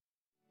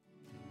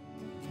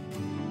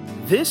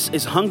This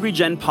is Hungry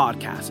Gen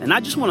Podcast, and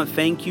I just want to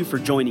thank you for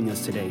joining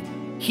us today.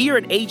 Here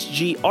at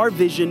HG, our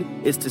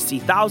vision is to see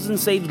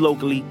thousands saved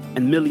locally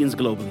and millions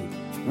globally.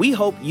 We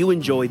hope you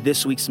enjoy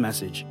this week's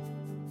message.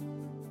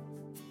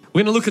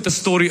 We're going to look at the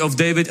story of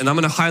David, and I'm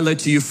going to highlight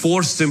to you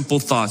 4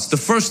 simple thoughts. The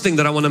first thing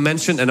that I want to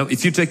mention, and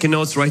if you're taking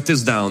notes, write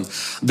this down.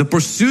 The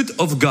pursuit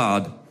of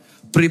God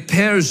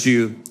prepares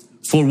you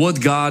for what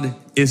God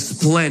is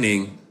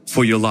planning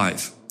for your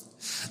life.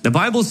 The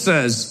Bible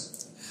says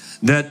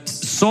that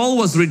Saul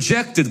was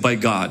rejected by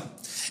God,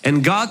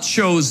 and God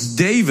chose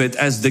David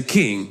as the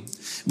king.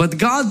 But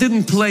God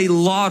didn't play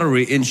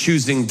lottery in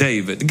choosing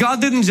David. God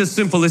didn't just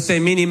simply say,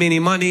 "Meeny, meeny,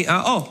 money.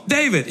 Oh,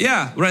 David,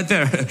 yeah, right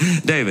there,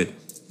 David."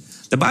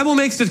 The Bible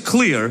makes it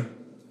clear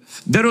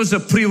there was a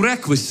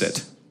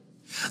prerequisite.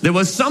 There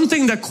was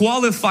something that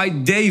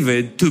qualified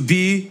David to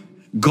be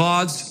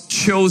God's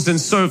chosen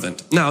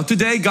servant. Now,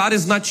 today, God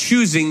is not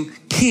choosing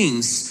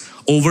kings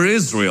over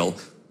Israel.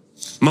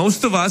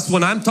 Most of us,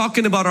 when I'm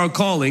talking about our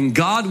calling,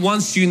 God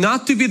wants you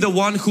not to be the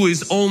one who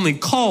is only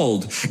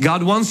called.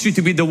 God wants you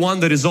to be the one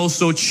that is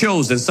also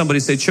chosen.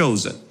 Somebody say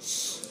chosen.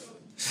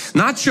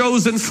 Not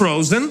chosen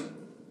frozen,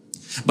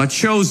 but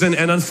chosen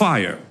and on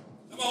fire.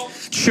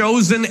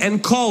 Chosen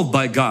and called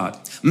by God.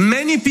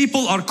 Many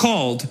people are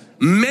called.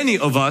 Many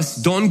of us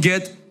don't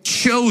get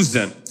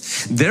chosen.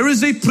 There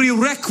is a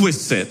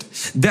prerequisite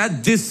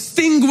that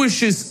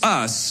distinguishes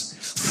us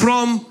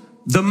from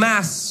the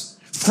mass,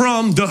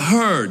 from the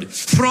herd,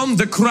 from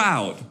the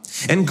crowd.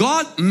 And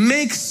God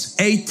makes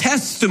a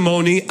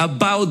testimony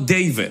about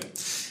David.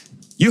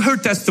 You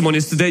heard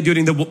testimonies today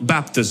during the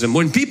baptism.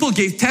 When people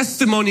gave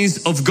testimonies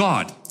of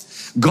God,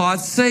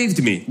 God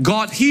saved me,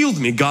 God healed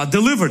me, God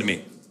delivered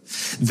me.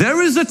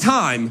 There is a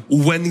time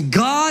when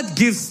God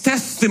gives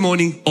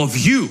testimony of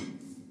you.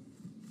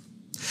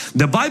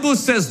 The Bible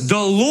says the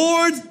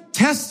Lord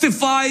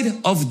testified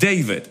of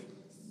David.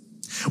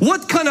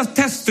 What kind of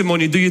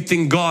testimony do you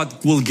think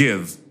God will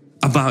give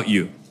about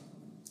you?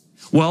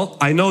 Well,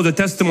 I know the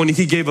testimony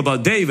he gave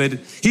about David.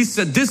 He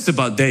said this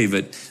about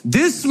David: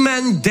 "This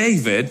man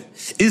David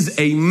is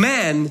a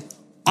man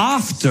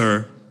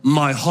after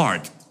my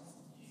heart."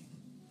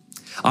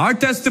 Our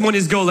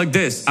testimonies go like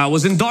this: I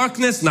was in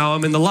darkness, now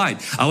I'm in the light.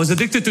 I was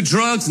addicted to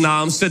drugs,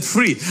 now I'm set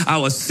free. I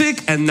was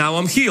sick and now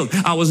I'm healed.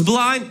 I was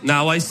blind,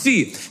 now I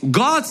see.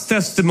 God's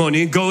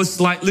testimony goes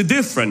slightly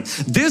different.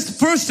 This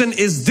person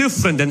is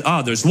different than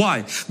others.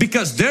 Why?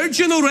 Because their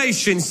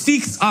generation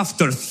seeks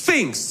after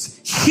things.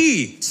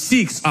 He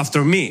seeks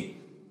after me.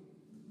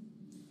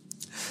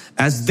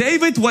 As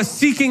David was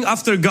seeking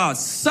after God,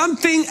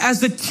 something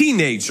as a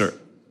teenager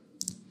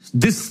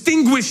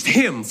distinguished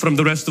him from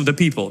the rest of the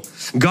people.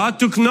 God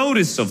took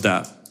notice of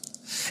that.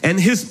 And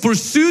his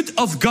pursuit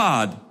of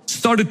God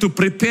started to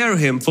prepare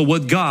him for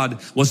what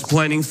God was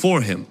planning for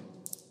him.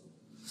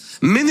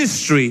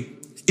 Ministry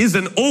is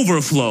an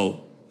overflow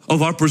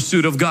of our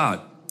pursuit of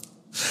God.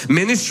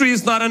 Ministry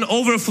is not an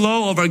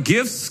overflow of our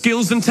gifts,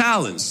 skills, and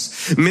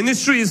talents.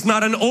 Ministry is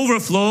not an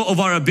overflow of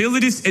our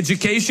abilities,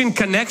 education,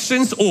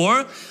 connections,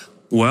 or,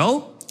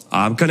 well,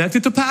 I'm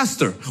connected to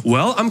pastor.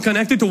 Well, I'm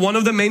connected to one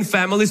of the main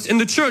families in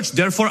the church.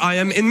 Therefore, I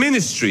am in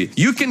ministry.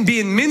 You can be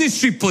in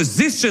ministry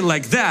position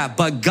like that,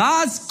 but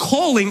God's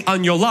calling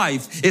on your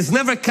life is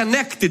never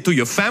connected to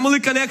your family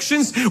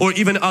connections or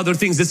even other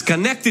things. It's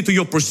connected to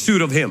your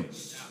pursuit of Him.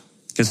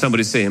 Can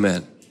somebody say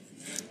amen?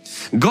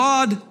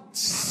 God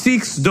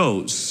seeks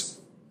those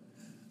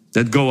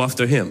that go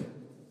after Him.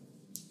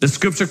 The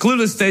scripture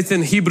clearly states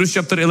in Hebrews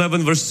chapter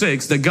 11 verse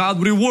 6 that God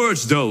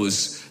rewards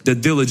those that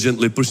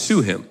diligently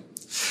pursue Him.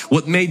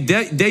 What made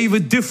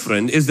David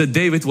different is that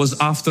David was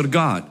after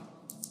God.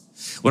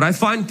 When I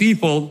find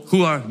people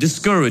who are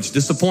discouraged,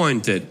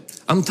 disappointed,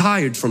 I'm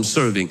tired from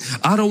serving.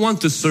 I don't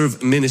want to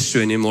serve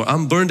ministry anymore.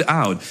 I'm burned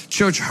out.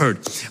 Church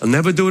hurt. I'll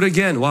never do it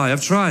again. Why?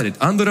 I've tried it.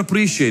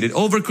 Under-appreciated,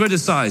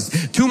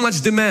 over-criticized, too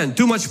much demand,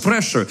 too much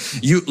pressure.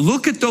 You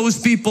look at those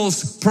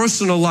people's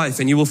personal life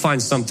and you will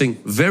find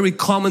something very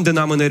common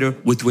denominator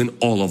between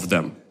all of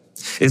them.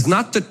 It's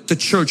not that the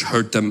church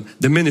hurt them,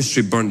 the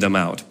ministry burned them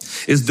out.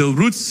 It's the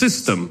root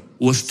system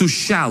was too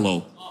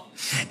shallow.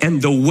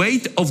 And the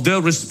weight of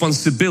their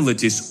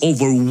responsibilities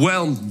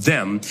overwhelmed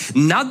them,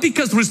 not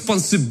because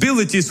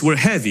responsibilities were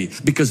heavy,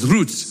 because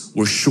roots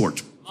were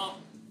short.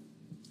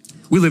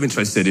 We live in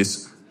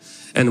Tri-Cities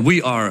and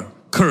we are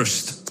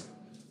cursed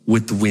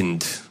with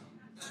wind.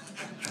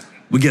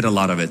 We get a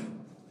lot of it.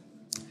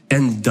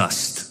 And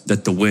dust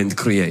that the wind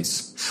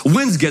creates.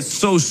 Winds get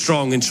so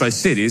strong in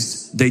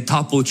Tri-Cities, they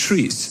topple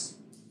trees.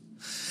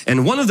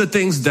 And one of the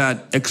things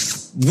that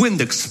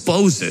wind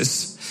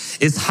exposes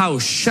is how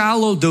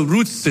shallow the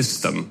root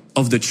system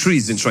of the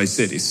trees in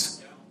Tri-Cities.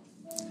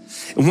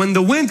 When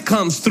the wind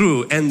comes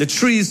through and the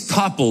trees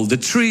topple, the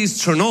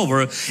trees turn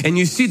over, and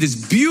you see this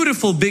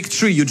beautiful big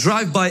tree, you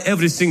drive by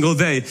every single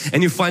day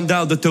and you find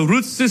out that the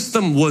root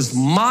system was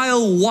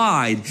mile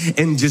wide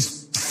and just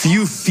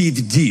few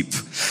feet deep.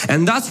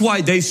 And that's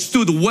why they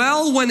stood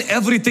well when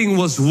everything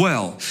was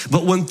well.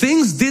 But when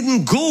things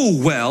didn't go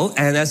well,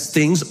 and as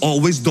things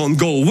always don't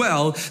go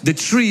well, the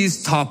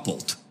trees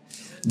toppled.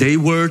 they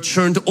were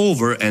turned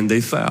over and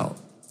they fell.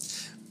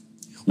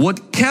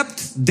 What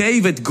kept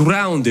David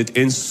grounded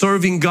in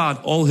serving God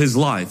all his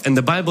life, and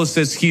the Bible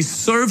says he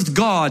served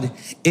God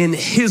in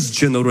his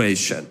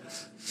generation.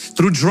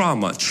 Through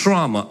drama,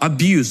 trauma,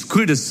 abuse,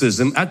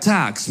 criticism,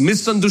 attacks,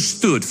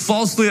 misunderstood,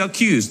 falsely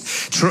accused.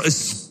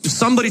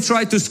 Somebody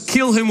tried to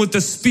kill him with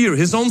a spear,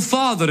 his own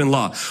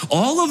father-in-law.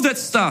 All of that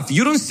stuff.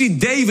 You don't see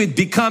David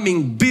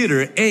becoming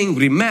bitter,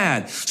 angry,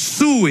 mad,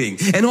 suing,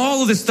 and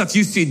all of this stuff.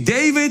 You see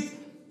David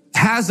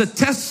has a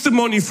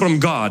testimony from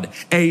God.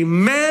 A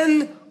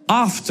man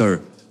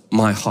after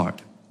my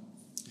heart.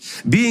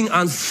 Being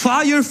on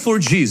fire for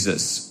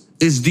Jesus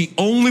is the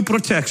only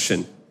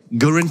protection,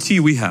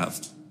 guarantee we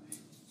have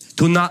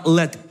to not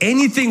let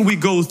anything we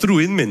go through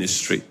in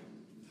ministry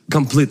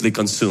completely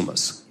consume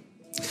us.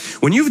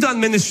 When you've done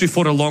ministry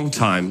for a long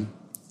time,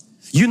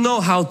 you know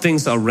how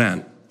things are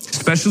ran,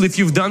 especially if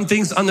you've done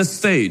things on the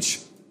stage,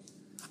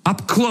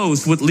 up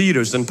close with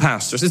leaders and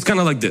pastors. It's kind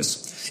of like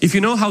this. If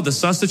you know how the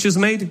sausage is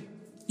made,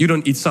 you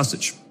don't eat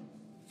sausage.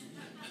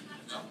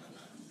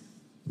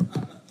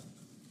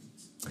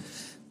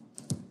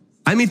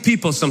 I meet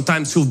people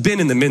sometimes who've been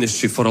in the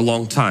ministry for a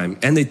long time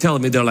and they tell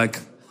me, they're like,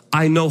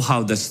 I know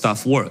how this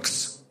stuff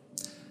works.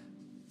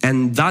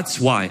 And that's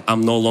why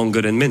I'm no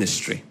longer in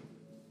ministry.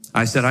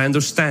 I said, I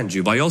understand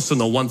you, but I also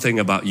know one thing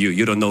about you.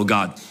 You don't know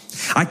God.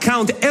 I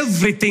count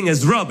everything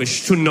as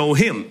rubbish to know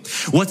Him.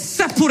 What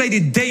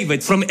separated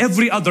David from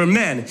every other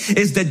man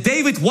is that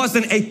David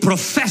wasn't a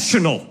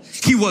professional.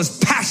 He was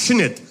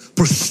passionate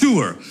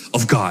pursuer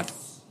of God.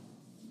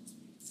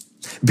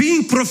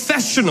 Being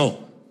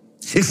professional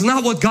is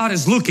not what God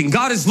is looking.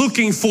 God is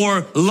looking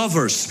for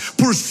lovers,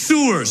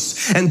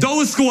 pursuers, and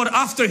those who are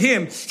after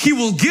Him. He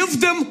will give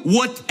them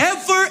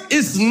whatever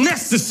is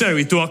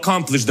necessary to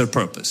accomplish their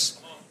purpose.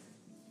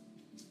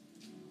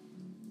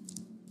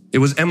 It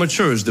was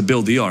amateurs that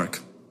built the ark,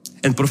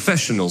 and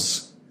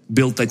professionals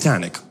built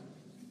Titanic.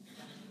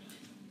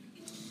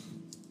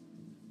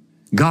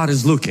 God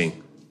is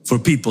looking for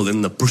people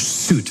in the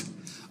pursuit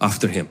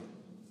after Him.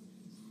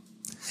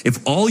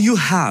 If all you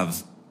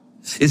have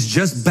is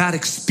just bad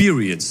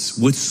experience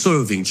with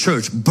serving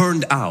church,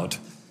 burned out,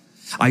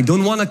 I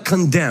don't want to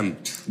condemn,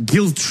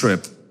 guilt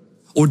trip,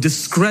 or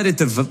discredit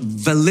the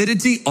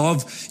validity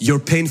of your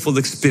painful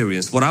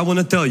experience. What I want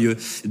to tell you,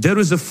 there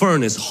is a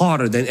furnace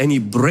hotter than any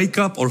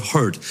breakup or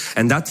hurt,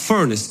 and that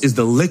furnace is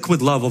the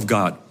liquid love of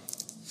God.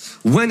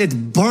 When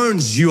it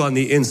burns you on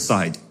the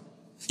inside,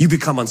 you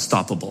become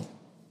unstoppable.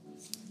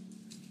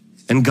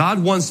 And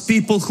God wants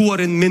people who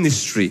are in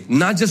ministry,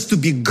 not just to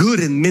be good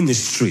in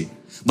ministry,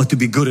 but to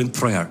be good in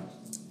prayer,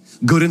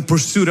 good in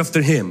pursuit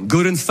after Him,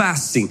 good in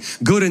fasting,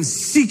 good in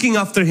seeking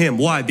after Him.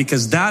 Why?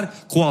 Because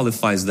that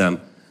qualifies them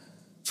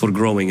for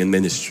growing in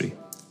ministry.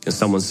 Can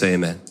someone say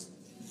amen?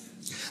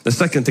 The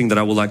second thing that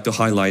I would like to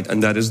highlight,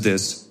 and that is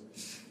this.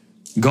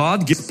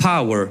 God gives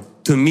power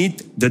to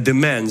meet the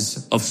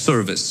demands of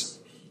service.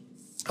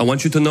 I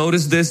want you to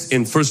notice this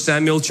in 1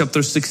 Samuel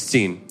chapter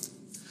 16.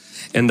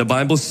 And the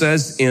Bible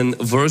says in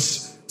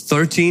verse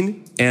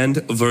 13 and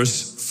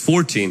verse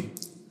 14,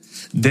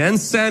 Then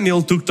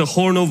Samuel took the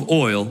horn of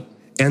oil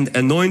and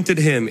anointed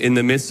him in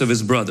the midst of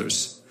his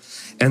brothers.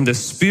 And the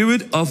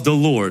Spirit of the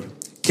Lord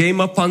came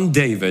upon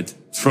David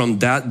from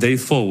that day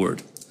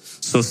forward.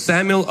 So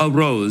Samuel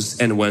arose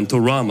and went to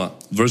Ramah.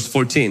 Verse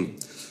 14.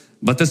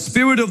 But the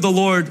Spirit of the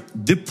Lord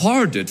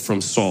departed from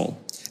Saul,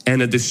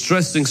 and a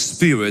distressing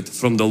spirit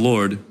from the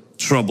Lord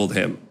troubled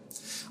him.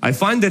 I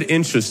find it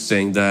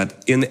interesting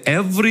that in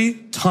every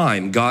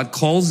time God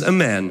calls a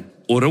man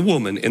or a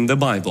woman in the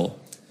Bible,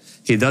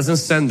 He doesn't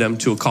send them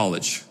to a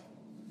college.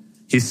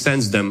 He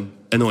sends them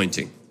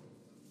anointing.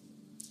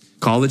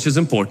 College is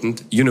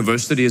important.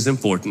 University is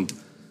important.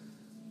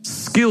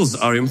 Skills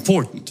are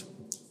important.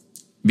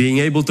 Being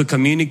able to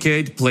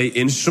communicate, play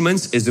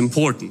instruments is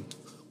important.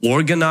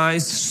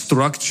 Organize,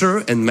 structure,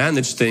 and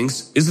manage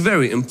things is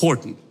very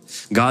important.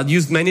 God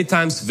used many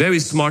times very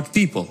smart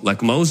people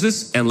like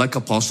Moses and like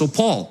Apostle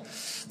Paul.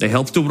 They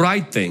helped to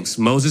write things.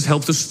 Moses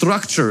helped to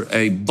structure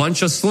a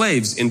bunch of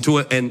slaves into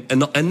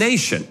a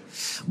nation.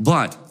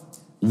 But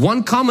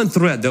one common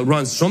thread that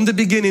runs from the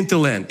beginning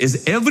to end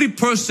is every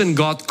person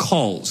God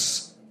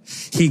calls,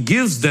 He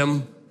gives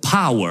them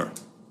power.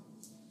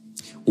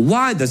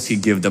 Why does He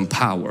give them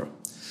power?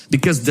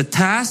 Because the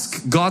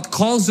task God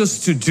calls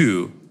us to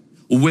do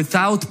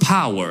without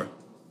power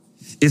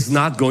is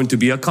not going to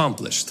be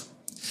accomplished.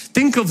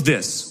 Think of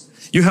this.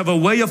 You have a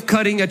way of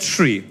cutting a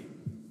tree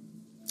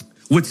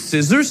with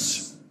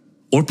scissors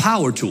or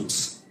power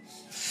tools.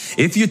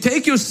 If you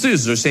take your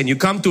scissors and you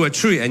come to a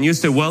tree and you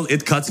say, well,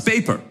 it cuts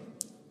paper.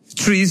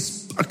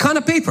 Trees are kind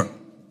of paper.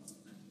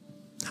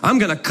 I'm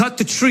gonna cut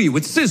the tree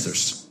with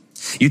scissors.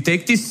 You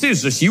take these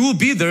scissors, you will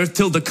be there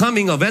till the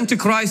coming of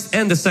Antichrist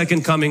and the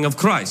second coming of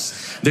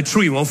Christ. The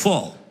tree won't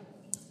fall.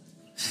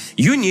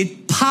 You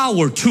need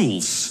power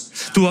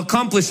tools to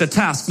accomplish a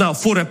task. Now,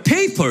 for a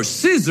paper,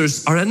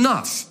 scissors are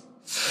enough.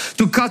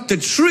 To cut the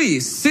tree,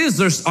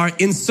 scissors are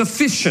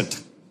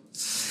insufficient.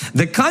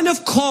 The kind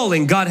of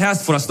calling God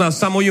has for us. Now,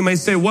 some of you may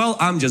say, well,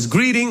 I'm just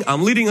greeting,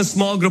 I'm leading a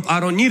small group, I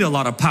don't need a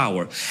lot of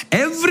power.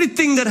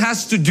 Everything that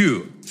has to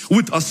do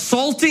with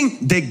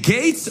assaulting the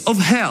gates of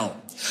hell,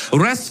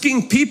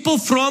 rescuing people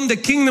from the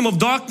kingdom of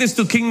darkness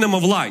to kingdom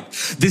of light,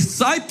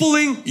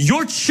 discipling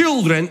your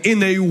children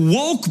in a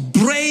woke,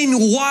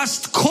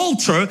 brainwashed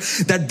culture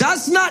that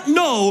does not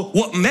know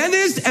what man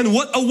is and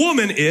what a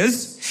woman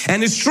is,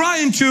 and is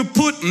trying to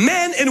put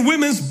men in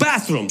women's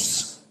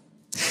bathrooms.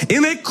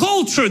 In a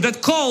culture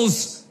that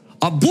calls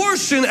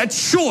abortion a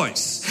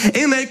choice,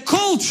 in a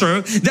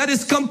culture that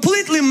is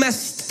completely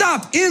messed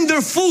up in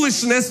their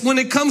foolishness when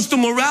it comes to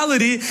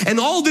morality and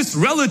all this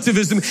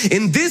relativism,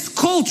 in this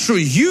culture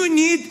you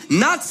need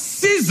not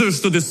scissors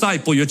to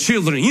disciple your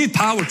children, you need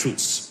power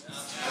tools.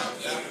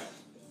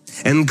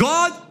 And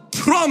God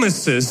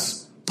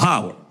promises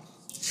power.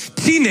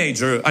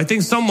 Teenager, I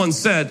think someone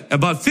said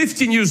about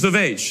 15 years of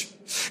age,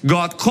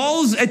 God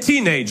calls a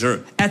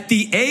teenager at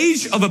the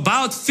age of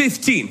about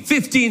 15,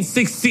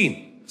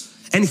 16,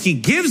 and He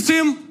gives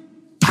him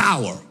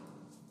power,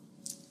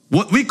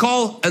 what we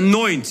call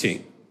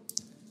anointing,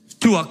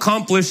 to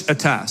accomplish a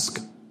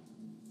task.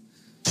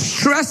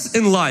 Stress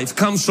in life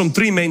comes from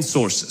three main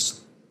sources.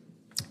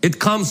 It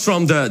comes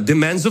from the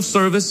demands of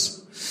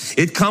service,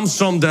 it comes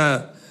from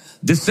the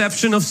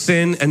deception of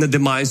sin, and the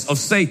demise of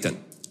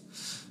Satan.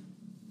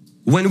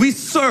 When we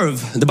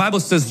serve, the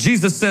Bible says,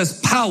 Jesus says,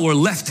 power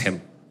left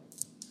Him.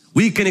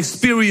 We can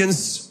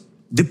experience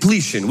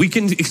depletion. We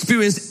can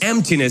experience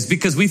emptiness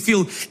because we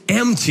feel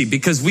empty,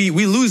 because we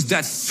lose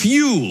that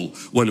fuel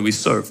when we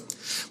serve.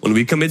 When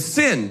we commit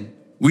sin,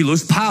 we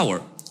lose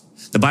power.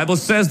 The Bible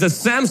says that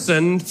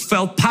Samson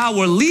felt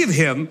power leave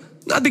him,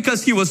 not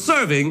because he was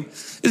serving,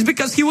 it's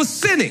because he was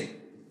sinning.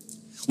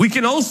 We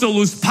can also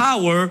lose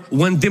power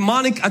when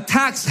demonic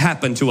attacks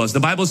happen to us. The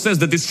Bible says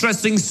the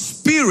distressing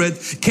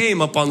spirit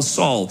came upon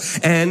Saul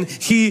and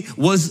he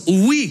was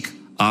weak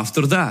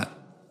after that.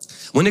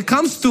 When it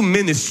comes to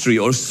ministry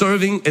or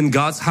serving in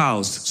God's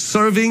house,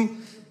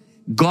 serving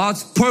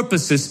God's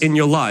purposes in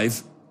your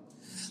life,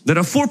 there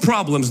are four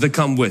problems that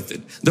come with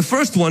it. The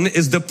first one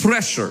is the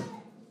pressure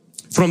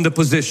from the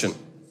position.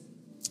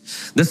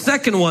 The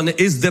second one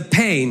is the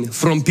pain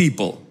from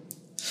people.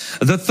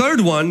 The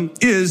third one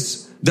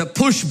is the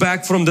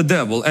pushback from the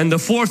devil. And the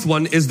fourth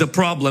one is the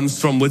problems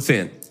from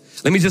within.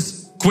 Let me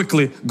just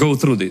quickly go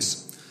through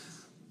these.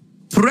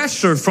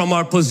 Pressure from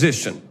our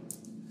position.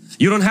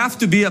 You don't have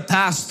to be a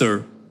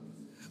pastor,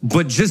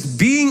 but just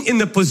being in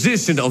the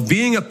position of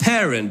being a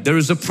parent, there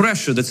is a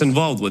pressure that's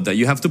involved with that.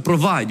 You have to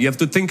provide. You have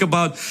to think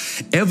about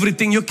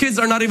everything your kids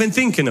are not even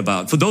thinking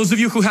about. For those of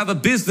you who have a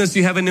business,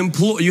 you have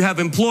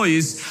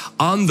employees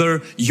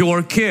under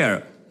your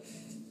care.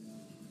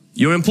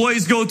 Your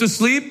employees go to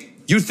sleep,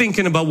 you're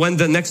thinking about when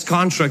the next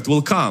contract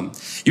will come.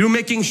 You're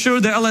making sure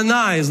the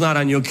LNI is not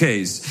on your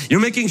case.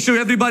 You're making sure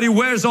everybody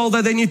wears all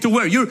that they need to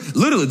wear.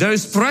 There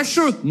is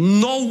pressure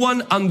no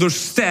one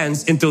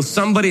understands until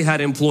somebody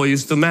had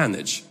employees to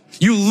manage.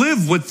 You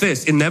live with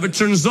this. It never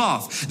turns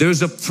off.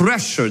 There's a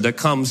pressure that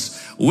comes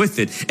with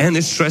it and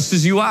it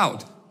stresses you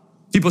out.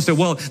 People say,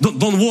 well,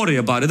 don't worry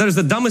about it. That is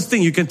the dumbest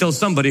thing you can tell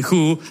somebody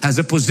who has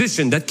a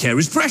position that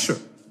carries pressure.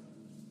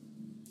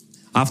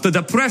 After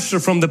the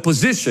pressure from the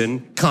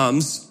position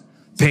comes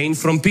pain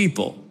from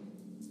people.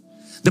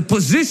 The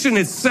position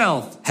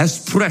itself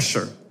has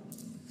pressure.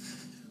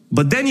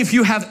 But then if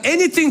you have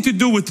anything to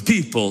do with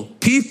people,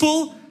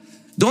 people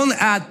don't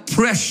add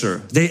pressure,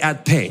 they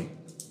add pain.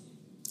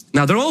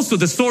 Now they're also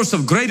the source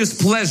of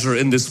greatest pleasure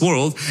in this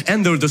world,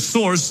 and they're the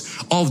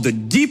source of the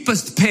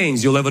deepest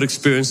pains you'll ever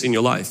experience in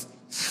your life.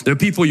 There are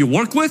people you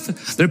work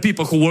with, there are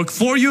people who work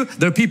for you,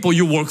 there are people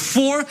you work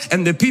for,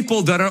 and there are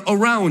people that are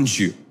around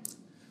you.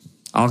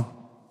 I'll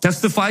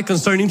testify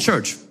concerning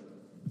church.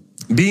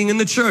 Being in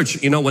the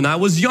church, when I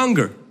was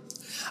younger,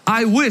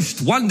 I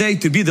wished one day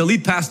to be the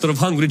lead pastor of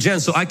Hungry Gen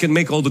so I can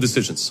make all the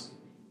decisions.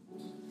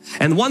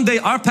 And one day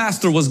our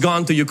pastor was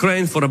gone to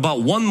Ukraine for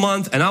about 1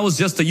 month and I was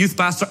just a youth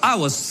pastor. I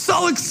was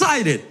so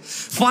excited.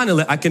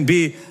 Finally, I can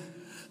be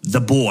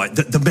the boy,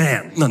 the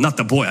man. No, not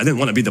the boy. I didn't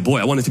want to be the boy.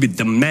 I wanted to be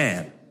the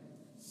man.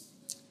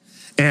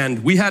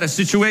 And we had a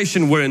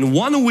situation where in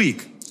 1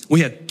 week,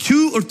 we had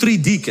 2 or 3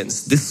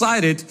 deacons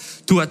decided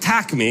to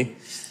attack me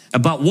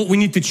about what we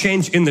need to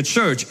change in the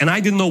church. And I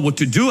didn't know what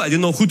to do. I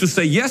didn't know who to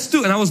say yes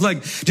to. And I was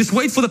like, just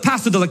wait for the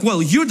pastor. They're like,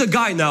 well, you're the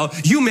guy now.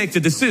 You make the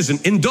decision.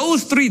 In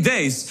those 3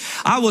 days,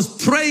 I was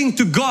praying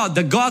to God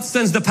that God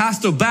sends the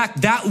pastor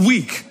back that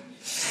week.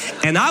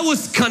 And I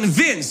was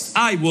convinced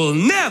I will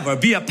never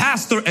be a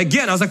pastor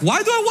again. I was like,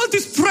 why do I want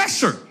this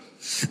pressure?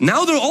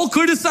 Now they're all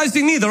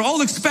criticizing me. They're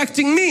all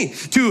expecting me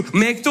to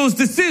make those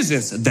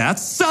decisions. That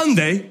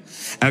Sunday,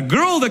 a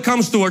girl that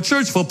comes to our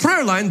church for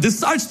prayer line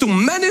decides to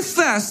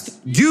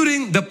manifest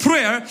during the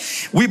prayer.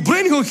 We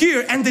bring her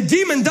here and the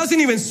demon doesn't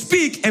even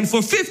speak. And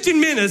for 15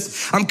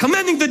 minutes, I'm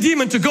commanding the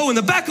demon to go. In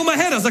the back of my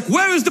head, I was like,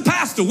 where is the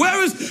pastor?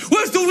 Where's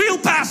the real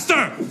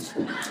pastor?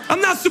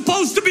 I'm not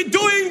supposed to be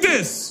doing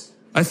this.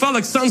 I felt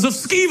like Sons of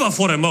Sceva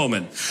for a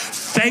moment.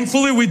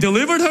 Thankfully, we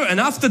delivered her. And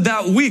after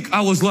that week,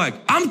 I was like,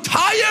 I'm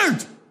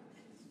tired.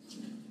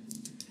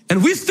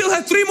 And we still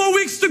had 3 more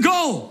weeks to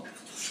go.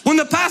 When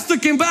the pastor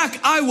came back,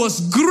 I was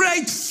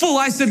grateful.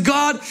 I said,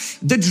 God,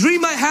 the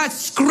dream I had,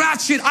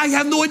 scratch it. I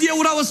have no idea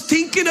what I was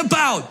thinking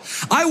about.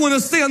 I want to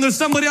stay under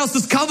somebody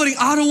else's covering.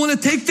 I don't want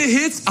to take the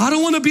hits. I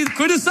don't want to be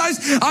criticized.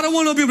 I don't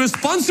want to be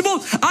responsible.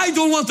 I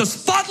don't want the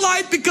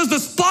spotlight because the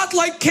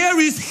spotlight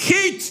carries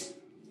heat.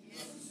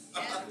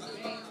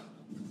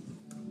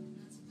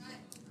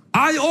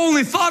 I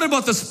only thought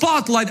about the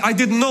spotlight. I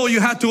didn't know you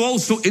had to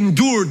also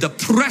endure the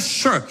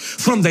pressure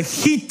from the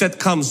heat that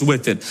comes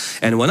with it.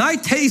 And when I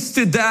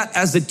tasted that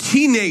as a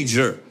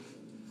teenager,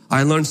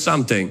 I learned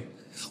something.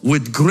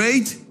 With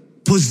great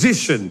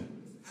position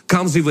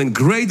comes even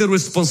greater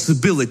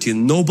responsibility.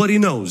 Nobody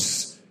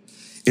knows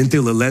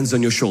until it lands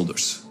on your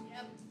shoulders.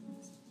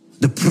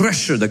 The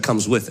pressure that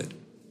comes with it.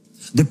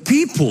 The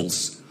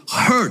people's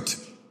hurt.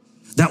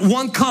 That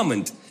one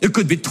comment, it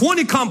could be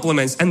 20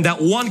 compliments, and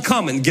that one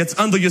comment gets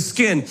under your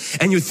skin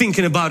and you're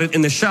thinking about it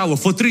in the shower.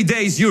 For 3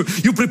 days, you're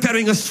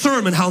preparing a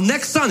sermon how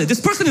next Sunday, this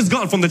person is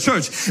gone from the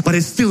church, but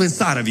it's still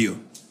inside of you.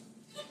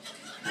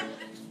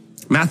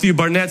 Matthew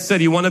Barnett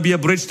said, you want to be a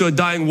bridge to a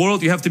dying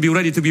world, you have to be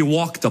ready to be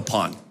walked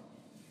upon.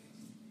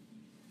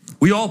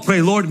 We all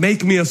pray, Lord,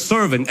 make me a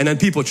servant. And then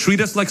people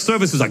treat us like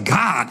servants. It's like,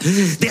 God,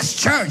 this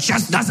church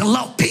just doesn't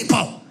love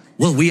people.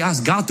 Well, we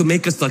ask God to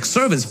make us like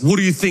servants. What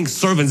do you think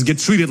servants get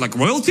treated like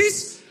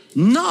royalties?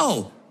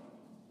 No.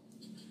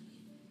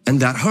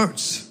 And that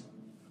hurts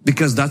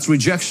because that's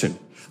rejection.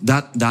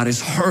 That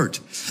is hurt.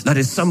 That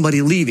is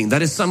somebody leaving.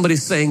 That is somebody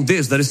saying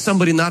this. That is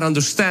somebody not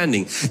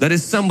understanding. That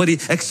is somebody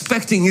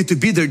expecting you to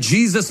be their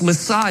Jesus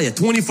Messiah,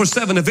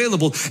 24/7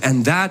 available.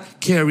 And that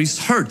carries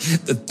hurt.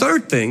 The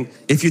third thing,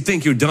 if you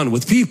think you're done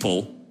with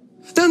people,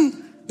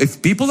 then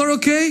if people are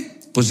okay,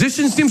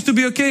 position seems to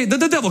be okay, then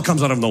the devil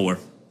comes out of nowhere.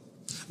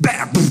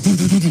 Bam,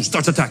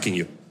 starts attacking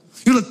you.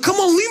 You're like, come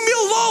on, leave me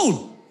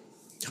alone.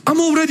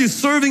 I'm already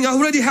serving. I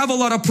already have a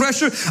lot of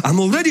pressure. I'm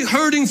already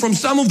hurting from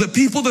some of the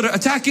people that are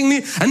attacking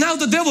me. And now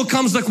the devil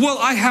comes like, well,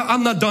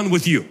 I'm not done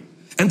with you.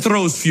 And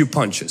throws a few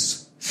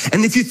punches.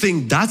 And if you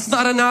think that's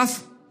not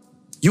enough,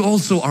 you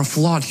also are a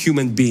flawed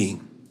human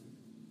being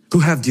who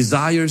have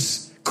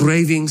desires,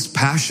 cravings,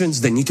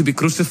 passions that need to be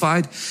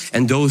crucified.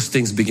 And those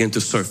things begin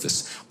to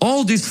surface.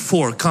 All these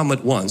 4 come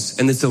at once.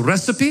 And it's a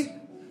recipe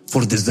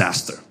for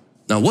disaster.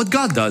 Now what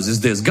God does is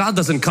this. God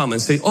doesn't come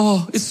and say,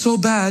 oh, it's so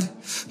bad.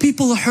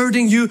 People are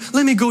hurting you.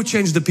 Let me go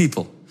change the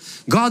people.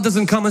 God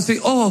doesn't come and say,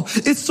 oh,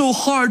 it's so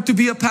hard to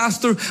be a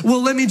pastor.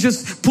 Well, let me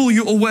just pull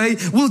you away.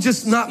 We'll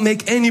just not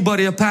make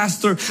anybody a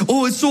pastor.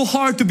 Oh, it's so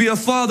hard to be a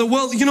father.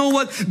 Well, you know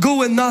what?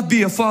 Go and not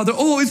be a father.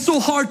 Oh, it's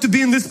so hard to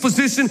be in this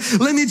position.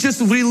 Let me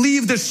just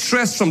relieve the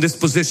stress from this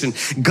position.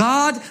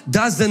 God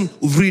doesn't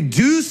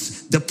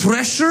reduce the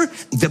pressure,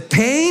 the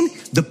pain,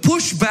 the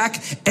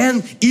pushback,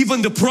 and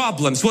even the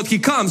problems. What He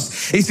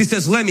comes is He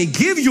says, let me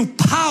give you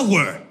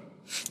power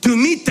to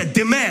meet the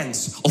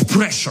demands of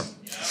pressure.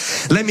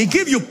 Let me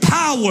give you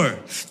power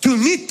to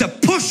meet the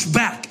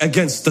pushback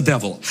against the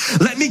devil.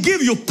 Let me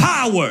give you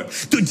power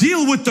to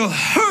deal with the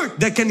hurt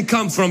that can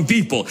come from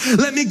people.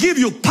 Let me give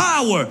you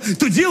power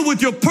to deal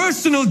with your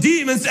personal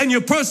demons and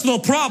your personal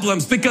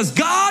problems, because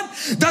God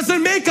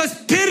doesn't make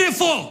us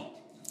pitiful.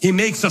 He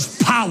makes us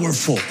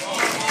powerful.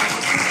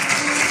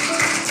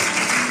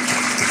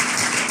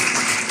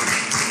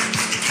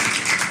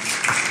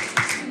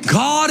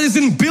 God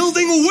isn't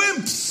building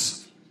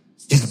wimps.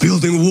 He's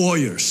building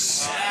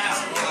warriors.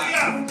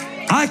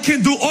 I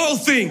can do all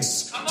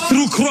things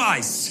through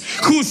Christ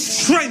who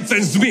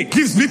strengthens me,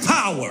 gives me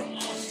power.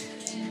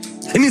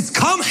 And it's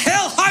come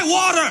hell, high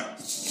water.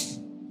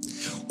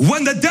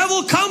 When the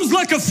devil comes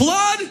like a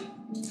flood,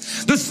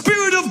 the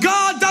Spirit of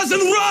God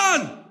doesn't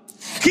run.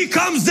 He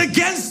comes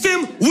against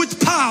him with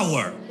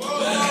power.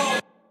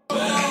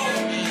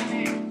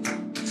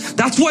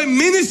 That's why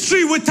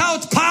ministry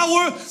without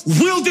power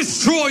will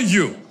destroy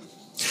you.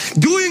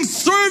 Doing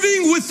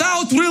serving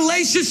without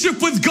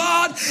relationship with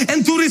God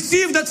and to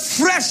receive that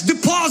fresh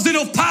deposit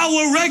of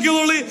power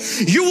regularly,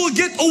 you will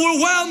get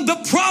overwhelmed.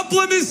 The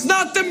problem is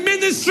not the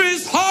ministry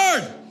is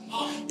hard.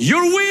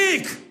 You're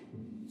weak.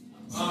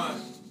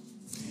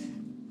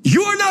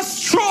 You are not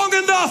strong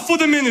enough for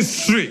the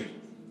ministry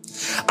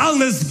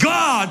unless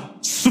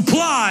God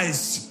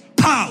supplies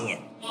power.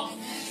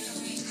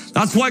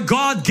 That's why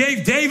God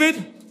gave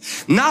David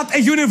not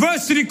a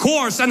university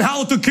course on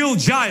how to kill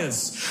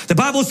giants. The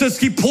Bible says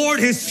He poured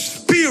His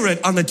Spirit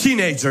on the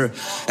teenager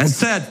and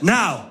said,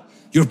 now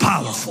you're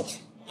powerful.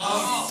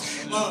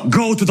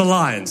 Go to the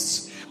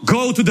lions.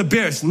 Go to the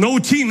bears. No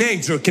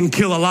teenager can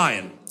kill a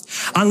lion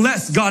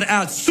unless God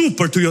adds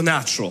super to your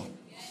natural.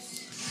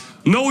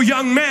 No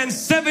young man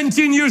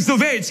 17 years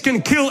of age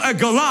can kill a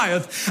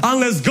Goliath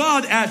unless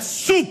God adds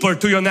super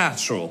to your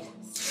natural.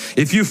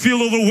 If you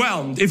feel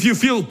overwhelmed, if you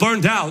feel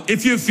burned out,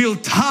 if you feel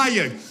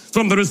tired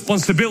from the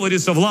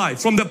responsibilities of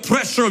life, from the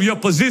pressure of your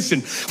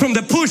position, from the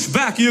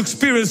pushback you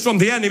experience from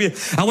the enemy,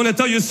 I want to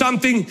tell you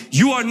something.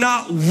 You are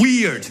not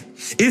weird.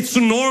 It's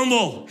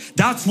normal.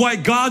 That's why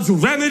God's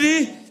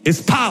remedy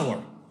is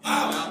power.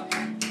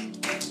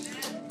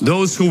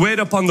 Those who wait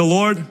upon the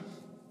Lord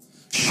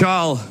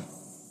shall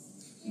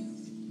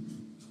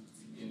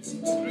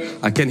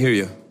I can't hear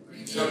you.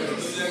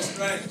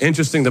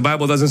 Interesting, the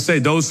Bible doesn't say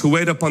those who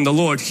wait upon the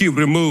Lord, He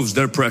removes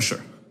their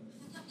pressure.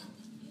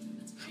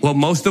 What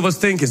most of us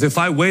think is if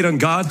I wait on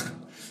God,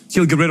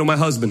 He'll get rid of my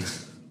husband.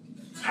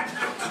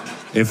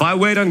 If I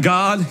wait on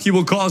God, He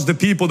will cause the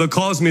people that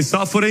cause me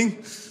suffering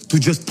to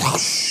just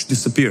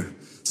disappear.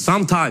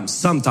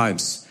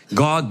 Sometimes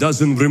God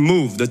doesn't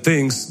remove the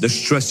things that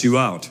stress you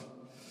out.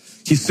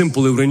 He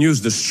simply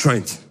renews the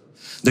strength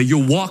that you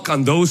walk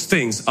on those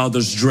things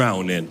others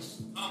drown in.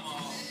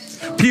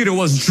 Peter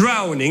was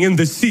drowning in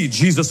the sea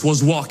Jesus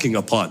was walking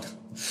upon.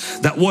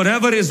 That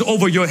whatever is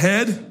over your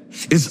head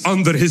is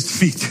under His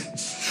feet.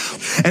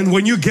 And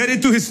when you get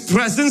into His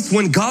presence,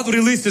 when God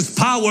releases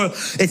power,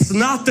 it's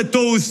not that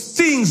those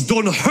things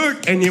don't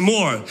hurt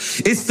anymore.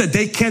 It's that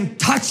they can't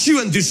touch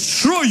you and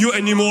destroy you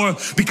anymore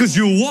because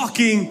you're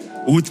walking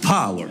with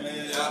power.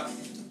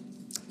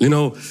 You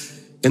know,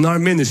 in our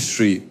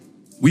ministry,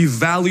 we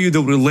value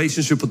the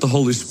relationship with the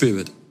Holy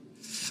Spirit.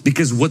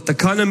 Because what the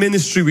kind of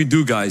ministry we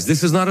do, guys,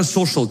 this is not a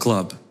social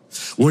club.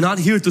 We're not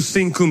here to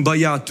sing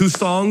Kumbaya 2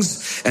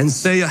 songs and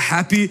say a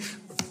happy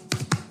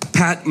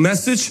pat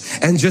message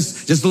and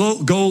just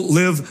go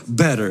live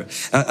better.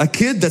 A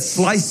kid that's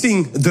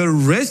slicing their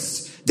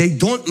wrist, they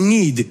don't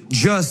need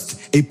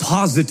just a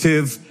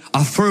positive,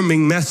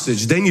 affirming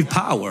message. They need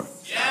power.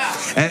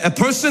 A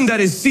person that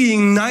is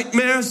seeing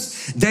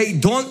nightmares, they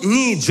don't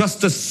need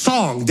just a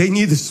song, they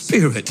need the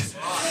Spirit.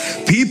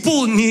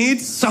 People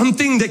need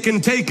something that can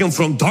take them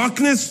from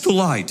darkness to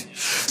light.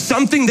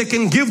 Something that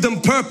can give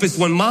them purpose.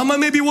 When mama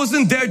maybe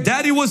wasn't there,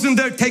 daddy wasn't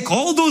there, take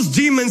all those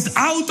demons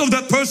out of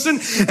that person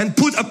and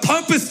put a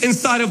purpose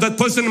inside of that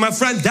person. And my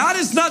friend, that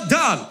is not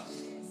done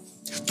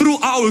through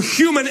our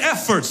human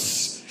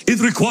efforts. It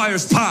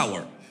requires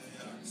power.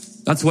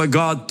 That's why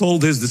God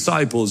told His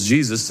disciples,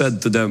 Jesus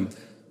said to them,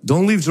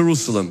 don't leave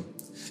Jerusalem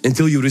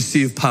until you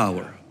receive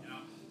power.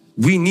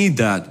 We need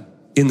that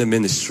in the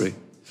ministry.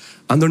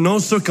 Under no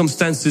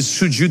circumstances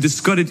should you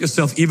discredit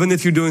yourself, even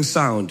if you're doing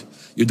sound,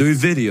 you're doing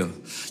video,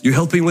 you're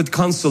helping with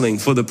counseling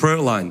for the prayer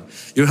line,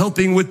 you're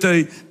helping with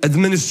the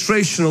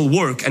administrational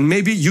work, and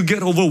maybe you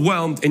get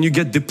overwhelmed and you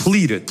get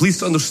depleted.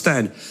 Please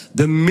understand,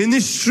 the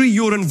ministry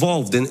you're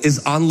involved in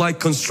is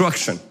unlike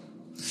construction.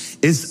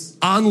 It's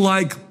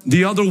unlike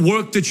the other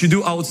work that you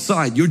do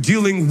outside. You're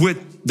dealing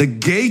with the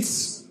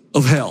gates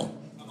of hell.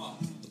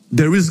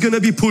 There is going to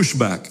be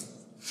pushback.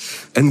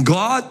 And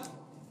God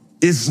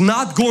is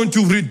not going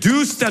to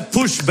reduce that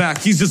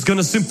pushback. He's just going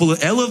to simply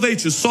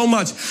elevate you so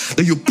much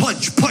that you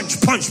punch.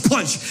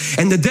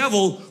 And the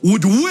devil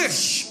would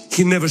wish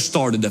he never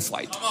started the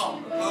fight.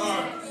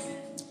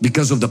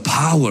 Because of the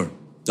power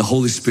the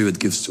Holy Spirit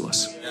gives to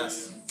us.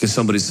 Can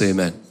somebody say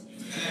amen?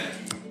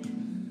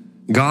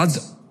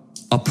 God's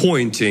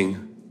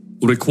appointing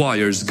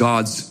requires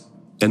God's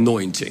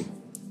anointing.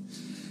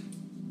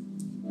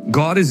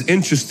 God is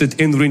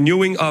interested in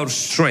renewing our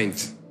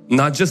strength,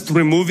 not just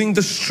removing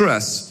the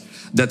stress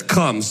that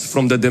comes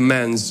from the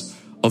demands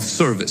of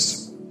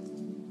service.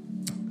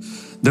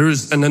 There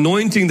is an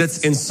anointing that's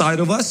inside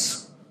of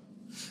us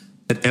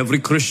that every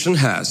Christian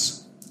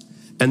has.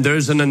 And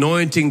there's an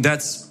anointing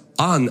that's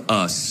on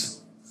us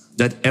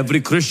that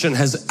every Christian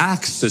has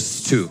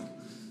access to.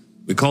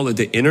 We call it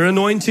the inner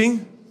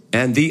anointing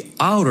and the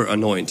outer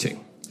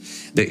anointing.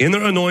 The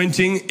inner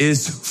anointing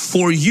is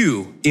for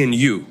you, in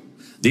you.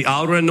 The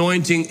outer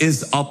anointing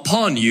is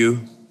upon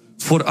you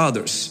for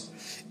others.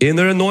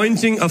 Inner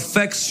anointing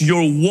affects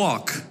your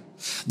walk.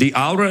 The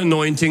outer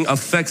anointing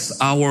affects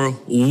our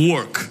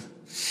work.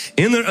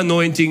 Inner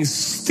anointing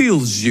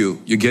stills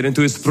you. You get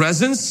into His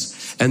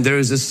presence and there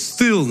is a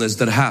stillness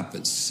that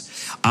happens.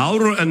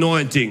 Outer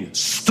anointing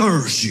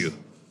stirs you.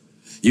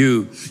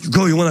 You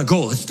go, you want to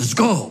go, let's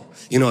go.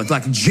 You know, it's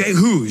like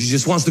Jehu, he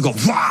just wants to go,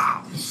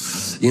 wow.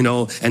 You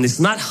know, and it's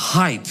not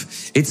hype.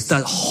 It's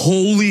that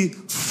holy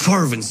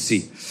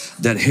fervency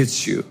that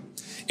hits you.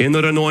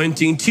 Inner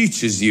anointing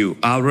teaches you.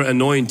 Outer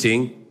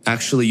anointing,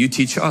 actually you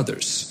teach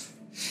others.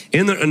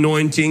 Inner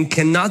anointing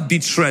cannot be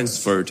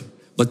transferred,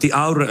 but the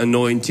outer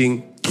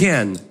anointing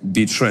can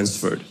be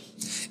transferred.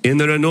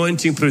 Inner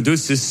anointing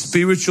produces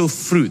spiritual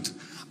fruit.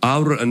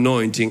 Outer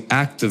anointing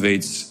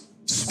activates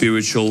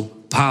spiritual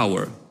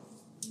power.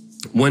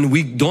 When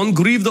we don't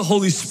grieve the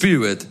Holy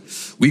Spirit,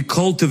 we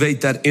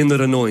cultivate that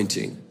inner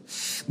anointing.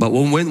 But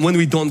when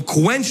we don't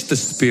quench the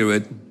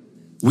Spirit,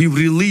 we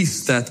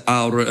release that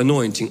outer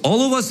anointing.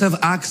 All of us have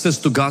access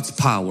to God's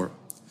power.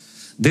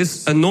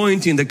 This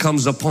anointing that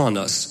comes upon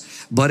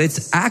us, but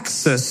it's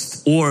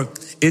accessed or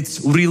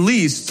it's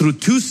released through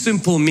 2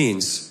 simple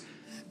means.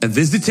 A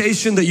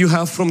visitation that you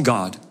have from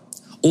God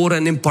or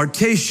an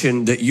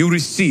impartation that you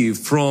receive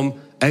from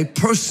a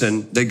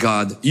person that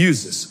God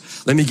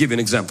uses. Let me give you an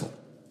example.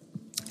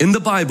 In the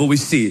Bible we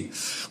see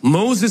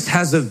Moses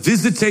has a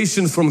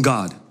visitation from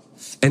God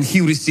and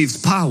he receives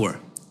power.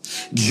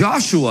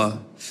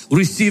 Joshua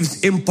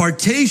receives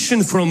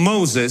impartation from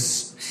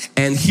Moses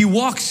and he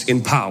walks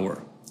in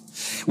power.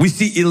 We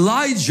see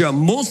Elijah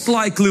most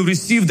likely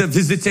received a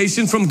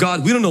visitation from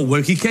God. We don't know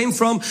where he came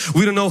from.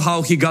 We don't know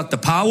how he got the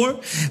power.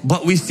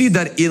 But we see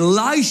that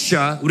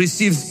Elisha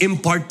receives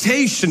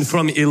impartation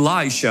from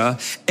Elisha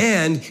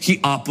and he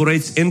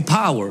operates in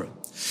power.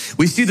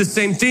 We see the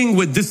same thing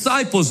with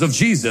disciples of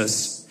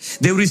Jesus.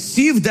 They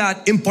received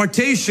that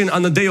impartation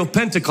on the day of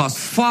Pentecost.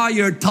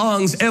 Fire,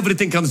 tongues,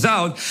 everything comes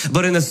out.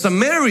 But in the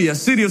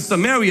city of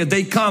Samaria,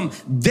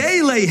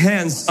 they lay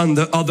hands on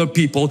the other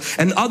people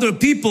and other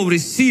people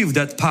receive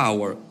that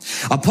power.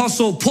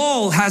 Apostle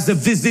Paul has a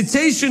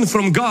visitation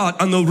from God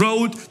on the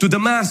road to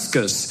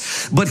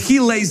Damascus. But he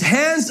lays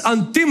hands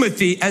on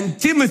Timothy and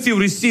Timothy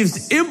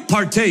receives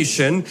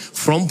impartation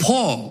from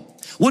Paul.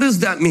 What does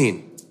that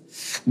mean?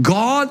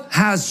 God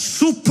has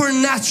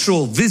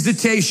supernatural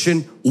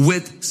visitation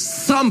with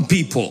some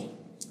people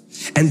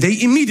and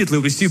they immediately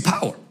receive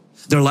power.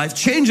 Their life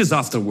changes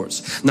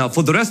afterwards. Now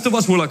for the rest of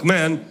us, we're like,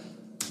 man,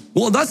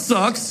 well that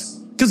sucks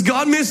because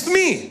God missed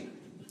me.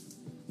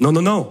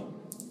 No.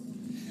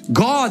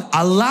 God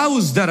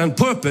allows that on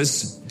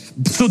purpose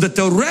so that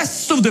the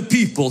rest of the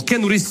people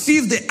can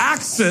receive the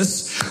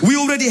access. We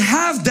already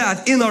have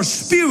that in our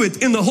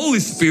spirit, in the Holy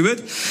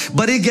Spirit,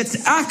 but it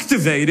gets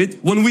activated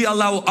when we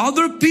allow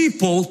other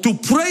people to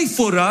pray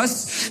for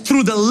us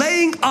through the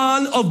laying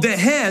on of the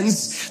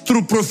hands,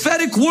 through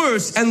prophetic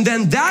words, and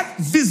then that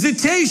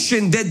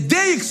visitation that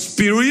they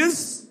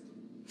experience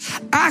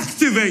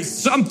activates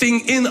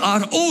something in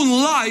our own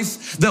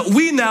life that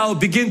we now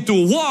begin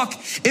to walk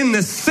in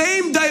the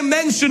same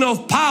dimension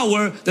of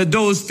power that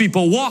those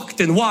people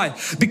walked in. Why?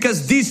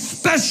 Because these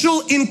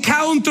special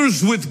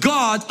encounters with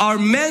God are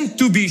meant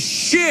to be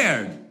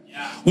shared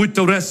with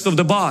the rest of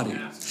the body.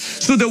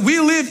 So that we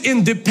live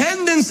in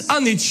dependence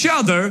on each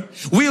other.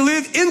 We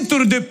live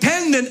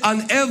interdependent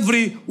on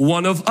every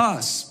one of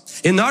us.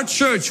 In our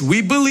church,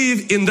 we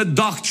believe in the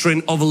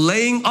doctrine of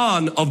laying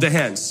on of the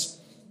hands.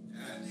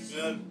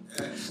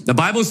 The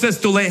Bible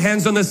says to lay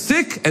hands on the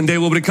sick and they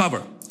will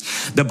recover.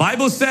 The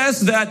Bible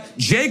says that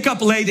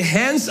Jacob laid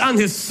hands on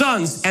his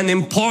sons and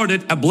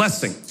imparted a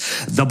blessing.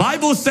 The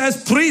Bible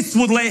says priests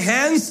would lay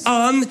hands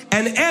on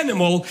an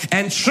animal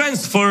and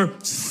transfer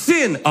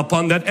sin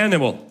upon that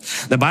animal.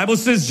 The Bible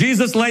says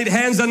Jesus laid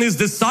hands on his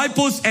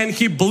disciples and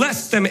he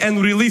blessed them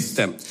and released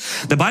them.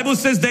 The Bible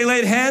says they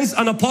laid hands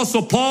on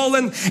Apostle Paul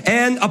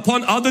and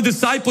upon other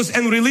disciples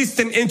and released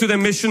them into the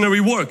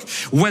missionary work.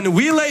 When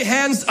we lay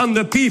hands on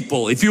the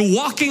people, if you're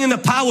walking in the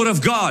power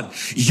of God,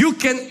 you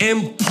can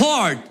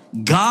impart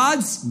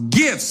God's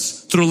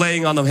gifts through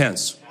laying on of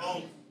hands.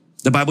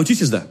 The Bible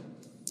teaches that.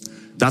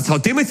 That's how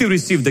Timothy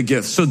received the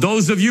gift. So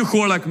those of you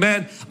who are like,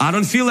 man, I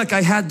don't feel like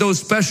I had those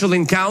special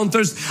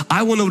encounters.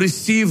 I want to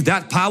receive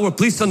that power.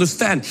 Please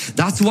understand,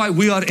 that's why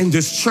we are in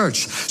this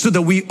church. So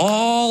that we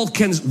all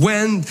can,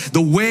 when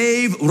the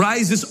wave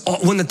rises,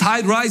 when the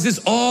tide rises,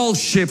 all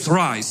ships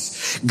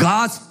rise.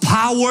 God's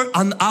power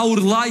on our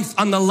life,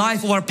 on the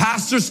life of our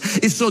pastors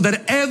is so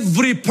that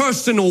every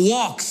person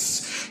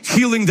walks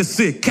healing the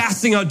sick,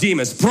 casting out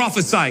demons,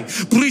 prophesying,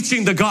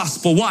 preaching the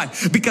gospel. Why?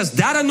 Because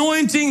that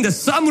anointing that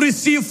some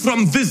receive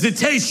from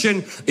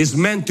visitation is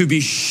meant to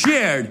be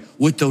shared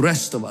with the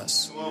rest of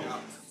us.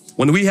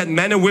 When we had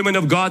men and women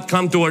of God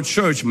come to our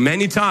church,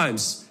 many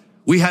times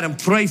we had them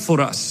pray for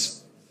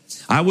us.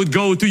 I would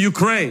go to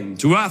Ukraine,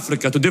 to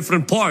Africa, to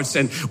different parts,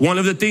 and one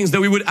of the things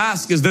that we would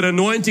ask is that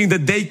anointing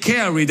that they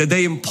carry, that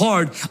they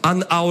impart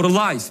on our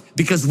life,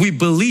 because we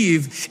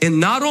believe in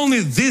not only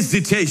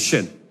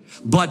visitation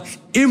but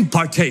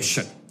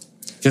impartation.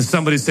 Can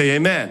somebody say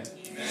amen?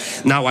 Amen.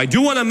 Now I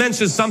do want to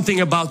mention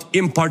something about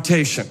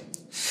impartation,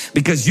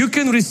 because you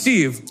can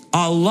receive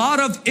a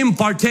lot of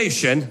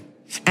impartation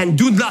and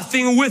do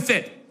nothing with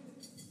it.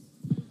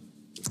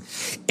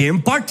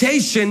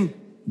 Impartation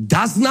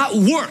does not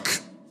work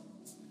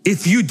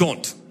if you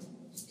don't.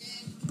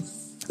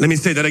 Let me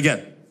say that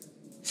again.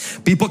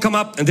 People come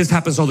up, and this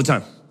happens all the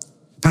time.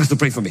 Pastor,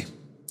 pray for me.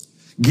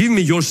 Give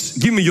me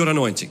your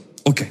anointing.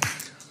 Okay.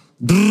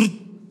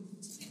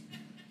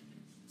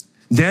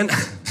 Then,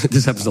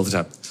 this happens all the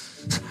time.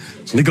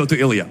 They go to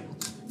Ilya.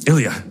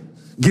 Ilya,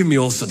 give me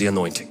also the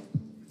anointing.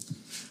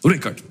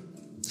 Rickard.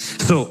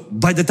 So,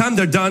 by the time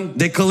they're done,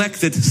 they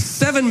collected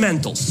 7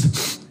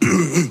 mantles.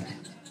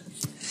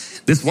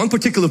 This one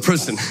particular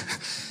person,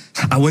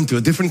 I went to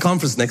a different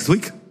conference next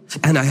week,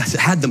 and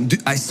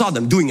I saw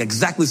them doing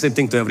exactly the same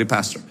thing to every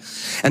pastor.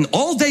 And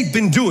all they've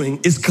been doing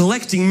is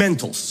collecting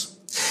mantles.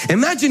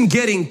 Imagine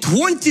getting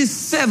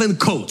 27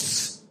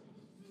 coats,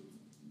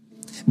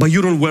 but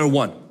you don't wear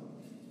one.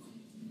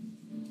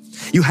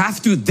 You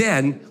have to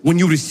then, when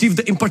you receive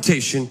the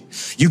impartation,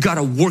 you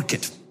gotta work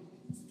it.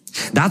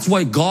 That's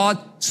why God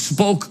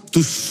spoke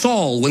to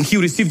Saul when he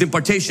received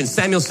impartation.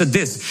 Samuel said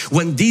this,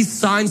 when these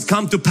signs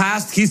come to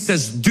pass, he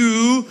says,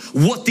 do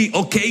what the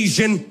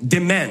occasion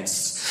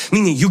demands.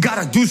 Meaning you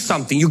gotta do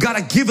something. You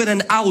gotta give it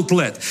an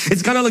outlet.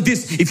 It's kind of like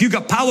this. If you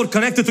got power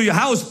connected to your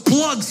house,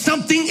 plug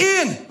something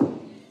in.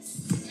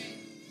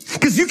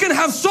 Because you can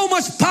have so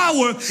much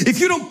power,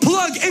 if you don't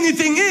plug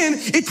anything in,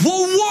 it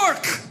won't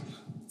work.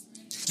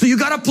 So you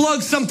gotta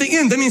plug something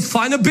in. That means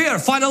find a bear,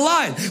 find a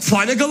lion,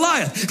 find a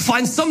Goliath,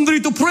 find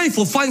somebody to pray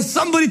for, find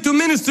somebody to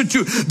minister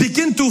to.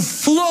 Begin to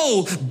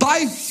flow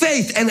by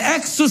faith and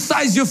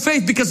exercise your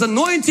faith, because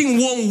anointing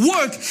won't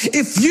work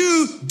if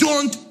you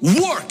don't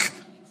work.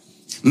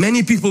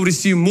 Many people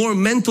receive more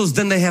mentors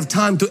than they have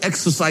time to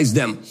exercise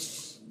them.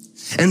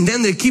 And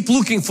then they keep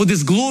looking for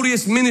this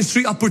glorious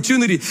ministry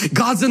opportunity.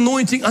 God's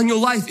anointing on your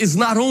life is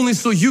not only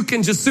so you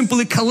can just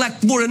simply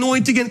collect more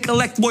anointing and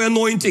collect more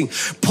anointing.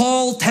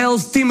 Paul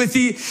tells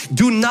Timothy,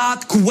 do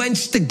not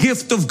quench the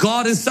gift of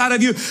God inside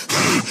of you.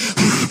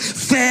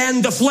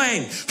 Fan the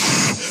flame.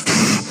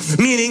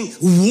 Meaning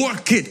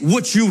work it,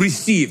 what you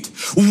received.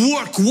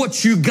 Work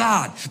what you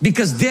got,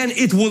 because then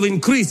it will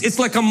increase. It's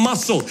like a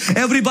muscle.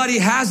 Everybody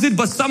has it,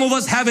 but some of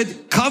us have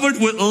it covered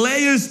with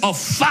layers of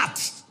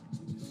fat.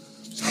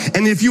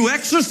 And if you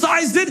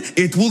exercise it,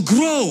 it will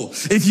grow.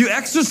 If you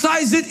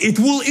exercise it, it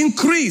will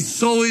increase.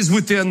 So is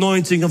with the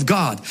anointing of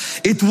God.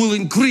 It will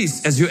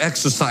increase as you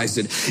exercise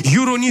it.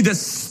 You don't need a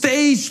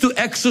stage to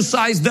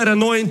exercise that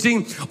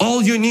anointing.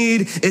 All you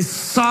need is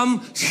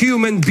some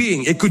human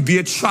being. It could be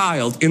a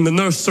child in the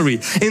nursery,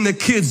 in the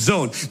kids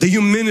zone, that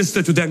you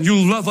minister to them, you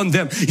love on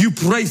them, you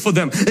pray for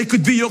them. It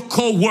could be your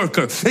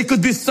co-worker. It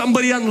could be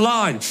somebody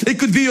online. It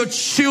could be your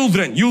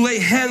children. You lay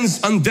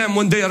hands on them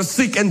when they are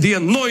sick and the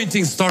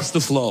anointing starts to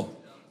flow.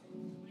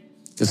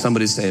 Can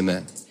somebody say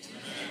amen?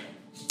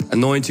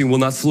 Anointing will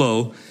not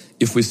flow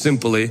if we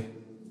simply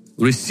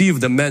receive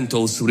the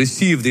mantles,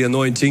 receive the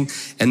anointing,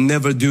 and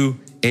never do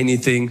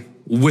anything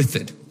with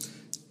it.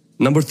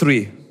 Number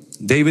 3,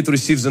 David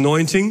receives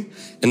anointing,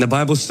 and the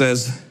Bible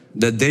says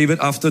that David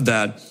after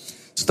that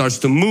starts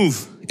to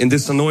move in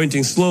this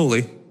anointing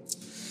slowly.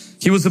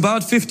 He was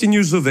about 15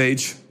 years of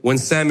age when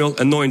Samuel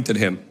anointed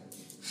him.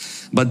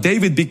 But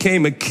David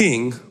became a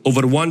king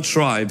over one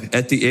tribe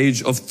at the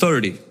age of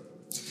 30.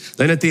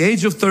 Then at the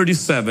age of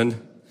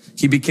 37,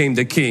 he became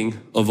the king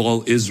of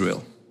all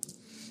Israel.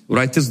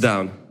 Write this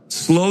down.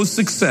 Slow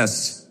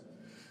success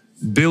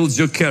builds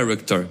your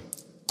character.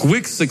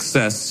 Quick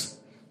success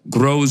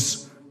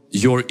grows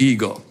your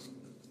ego.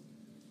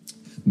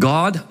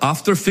 God,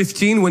 after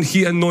 15, when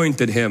he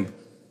anointed him,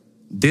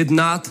 did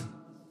not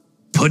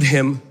put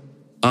him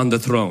on the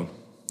throne.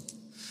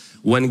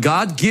 When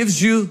God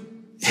gives you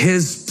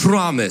his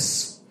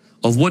promise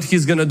of what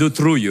he's going to do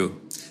through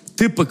you,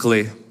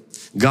 typically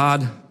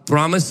God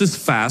promises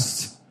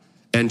fast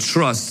and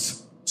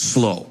trusts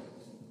slow.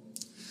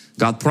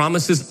 God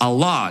promises a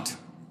lot,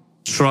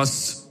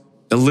 trusts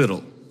a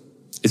little.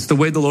 It's the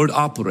way the Lord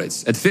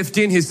operates. At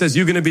 15, he says,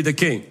 you're going to be the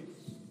king.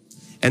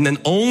 And then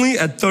only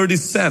at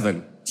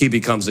 37, he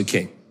becomes a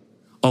king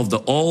of the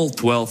all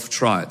 12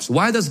 tribes.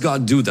 Why does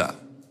God do that?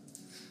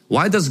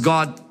 Why does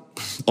God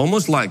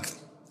almost like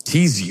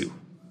tease you?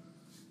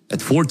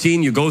 At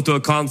 14, you go to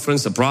a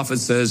conference, a prophet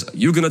says,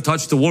 you're going to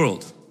touch the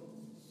world.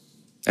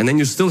 And then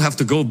you still have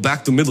to go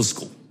back to middle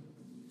school.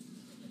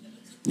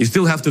 You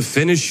still have to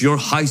finish your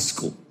high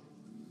school.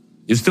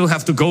 You still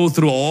have to go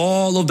through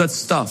all of that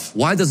stuff.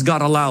 Why does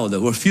God allow that?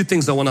 Well, a few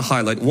things I want to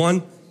highlight.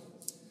 One,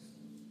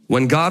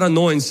 when God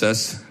anoints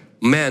us,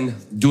 men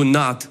do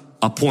not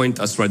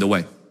appoint us right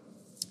away.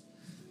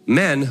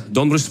 Men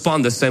don't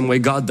respond the same way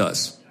God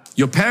does.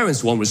 Your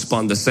parents won't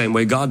respond the same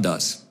way God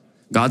does.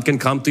 God can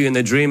come to you in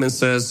a dream and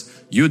says,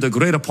 you're the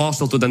great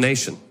apostle to the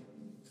nation.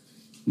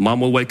 Mom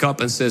will wake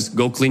up and says,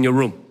 go clean your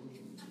room.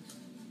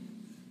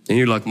 And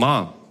you're like,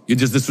 Mom, you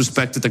just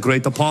disrespected the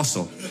great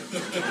apostle.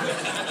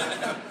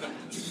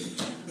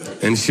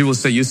 And she will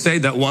say, you say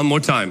that one more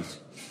time.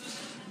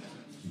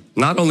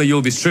 Not only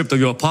you'll be stripped of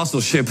your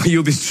apostleship, but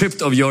you'll be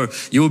stripped of you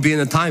will be in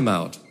a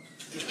timeout.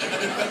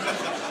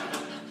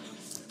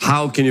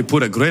 How can you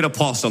put a great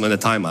apostle in a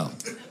timeout?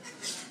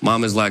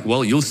 Mom is like,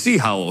 well, you'll see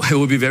how. It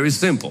will be very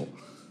simple.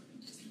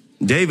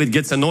 David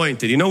gets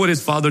anointed. You know what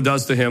his father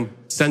does to him?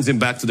 Sends him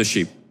back to the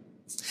sheep.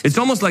 It's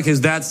almost like his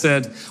dad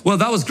said, well,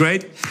 that was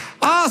great.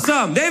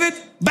 Awesome, David,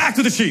 back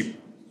to the sheep.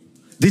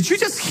 Did you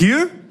just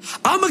hear?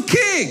 I'm a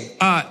king.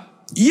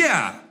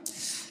 Yeah.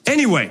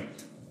 Anyway,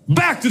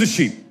 back to the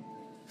sheep.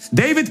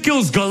 David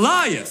kills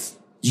Goliath.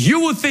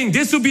 You would think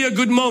this would be a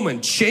good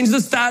moment. Change the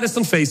status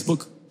on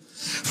Facebook.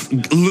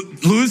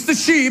 Lose the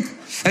sheep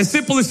and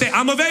simply say,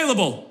 I'm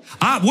available.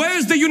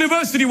 Where's the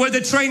university where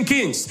they train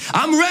kings?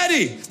 I'm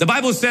ready. The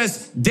Bible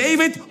says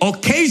David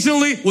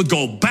occasionally would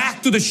go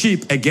back to the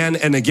sheep again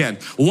and again.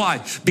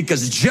 Why?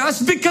 Because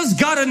just because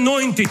God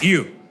anointed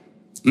you,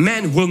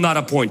 men will not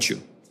appoint you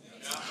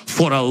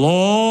for a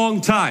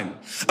long time.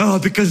 Oh,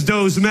 because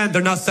those men,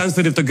 they're not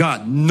sensitive to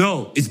God.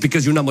 No, it's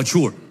because you're not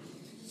mature.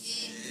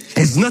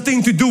 It's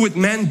nothing to do with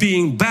men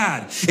being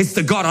bad. It's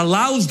that God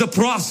allows the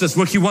process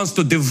where He wants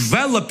to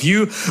develop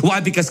you. Why?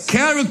 Because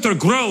character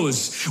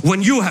grows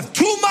when you have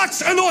too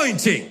much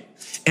anointing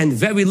and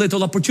very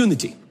little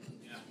opportunity.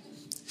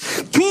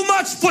 Too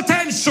much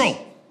potential,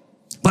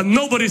 but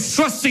nobody's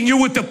trusting you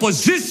with the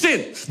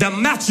position that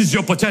matches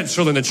your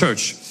potential in the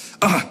church.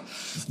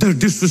 They're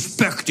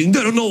disrespecting.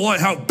 They don't know I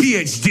have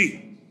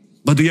PhD.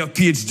 But do you have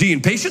PhD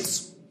in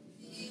patience?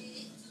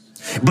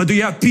 But do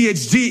you have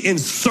PhD in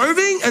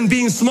serving and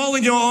being small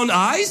in your own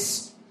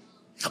eyes?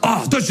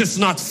 Oh, that's just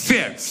not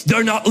fair.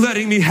 They're not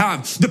letting me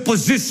have the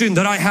position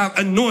that I have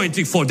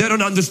anointing for. They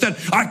don't understand.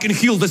 I can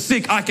heal the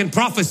sick. I can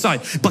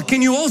prophesy. But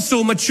can you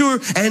also mature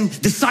and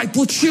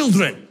disciple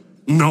children?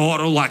 No, I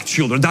don't like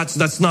children.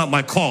 That's not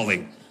my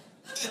calling.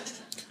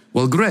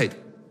 Well, great.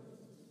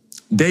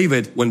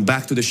 David went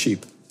back to the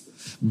sheep.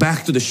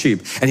 Back to the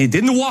sheep. And he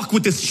didn't walk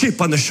with this chip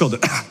on the shoulder.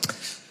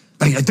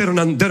 They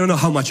don't know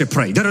how much I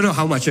pray. They don't know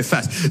how much I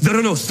fast. They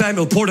don't know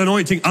Samuel poured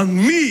anointing on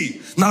me,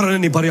 not on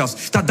anybody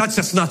else. That's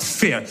just not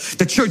fair.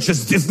 The church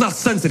is not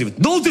sensitive.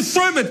 No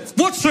discernment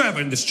whatsoever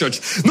in this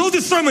church. No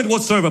discernment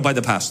whatsoever by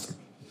the pastor.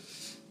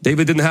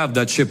 David didn't have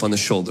that chip on the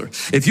shoulder.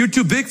 If you're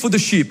too big for the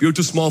sheep, you're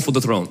too small for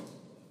the throne.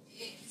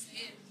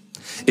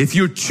 If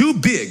you're too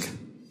big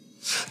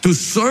to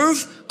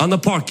serve on the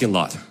parking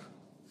lot,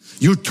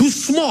 you're too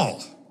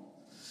small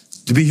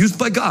to be used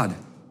by God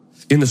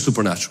in the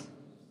supernatural.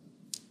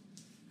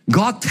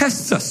 God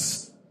tests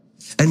us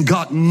and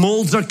God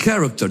molds our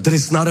character. That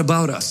it's not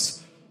about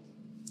us.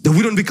 That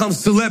we don't become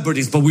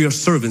celebrities, but we are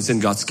servants in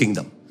God's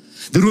kingdom.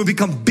 That we don't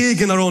become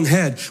big in our own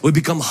head. We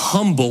become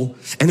humble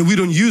and we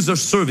don't use our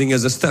serving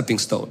as a stepping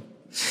stone.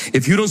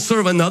 If you don't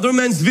serve another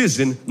man's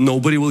vision,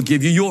 nobody will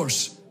give you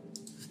yours.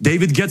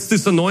 David gets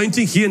this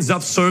anointing. He ends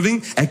up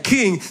serving a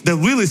king that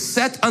really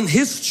sat on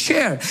his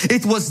chair.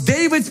 It was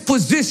David's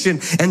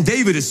position and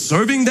David is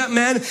serving that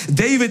man.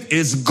 David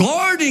is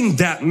guarding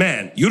that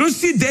man. You don't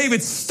see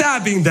David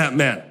stabbing that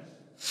man.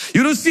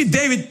 You don't see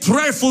David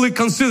prayerfully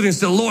considering,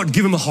 say, Lord,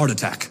 give him a heart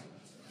attack.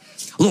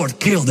 Lord,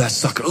 kill that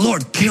sucker.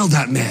 Lord, kill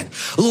that man.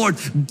 Lord,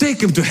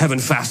 take him to heaven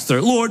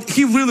faster. Lord,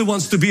 he really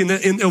wants to be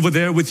in over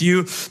there with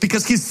you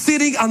because he's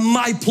sitting on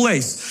my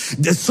place.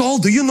 Saul,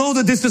 do you know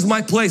that this is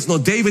my place? No,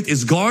 David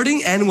is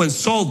guarding, and when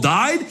Saul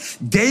died,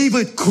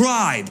 David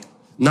cried,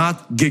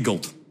 not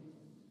giggled.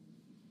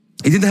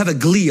 He didn't have a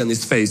glee on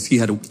his face. He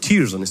had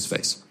tears on his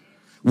face.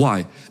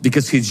 Why?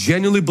 Because he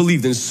genuinely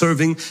believed in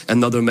serving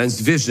another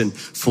man's vision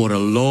for a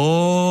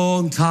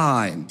long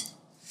time.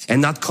 And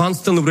not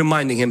constantly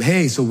reminding him,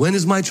 hey, so when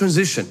is my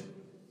transition?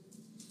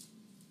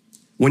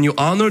 When you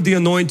honor the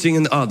anointing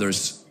in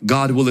others,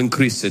 God will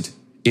increase it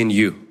in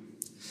you.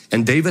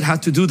 And David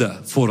had to do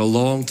that for a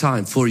long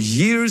time, for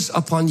years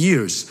upon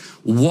years,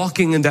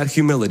 walking in that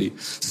humility.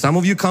 Some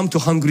of you come to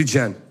Hungry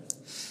Gen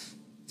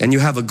and you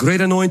have a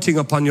great anointing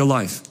upon your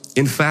life.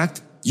 In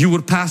fact, you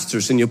were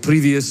pastors in your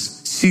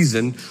previous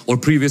season or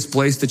previous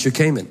place that you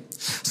came in.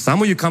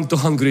 Some of you come to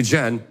Hungry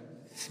Gen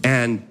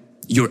and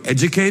you're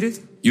educated,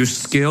 you're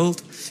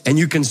skilled, and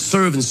you can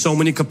serve in so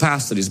many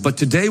capacities. But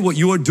today what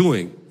you are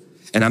doing,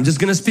 and I'm just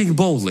going to speak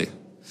boldly,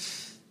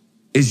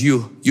 is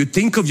you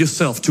think of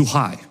yourself too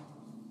high.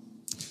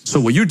 So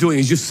what you're doing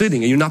is you're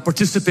sitting and you're not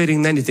participating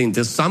in anything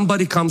until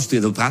somebody comes to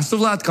you, the Pastor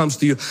Vlad comes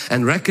to you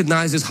and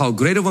recognizes how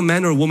great of a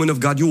man or woman of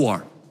God you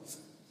are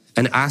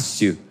and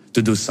asks you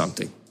to do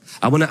something.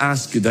 I want to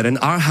ask you that in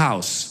our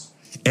house,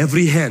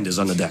 every hand is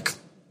on the deck.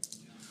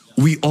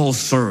 We all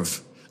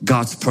serve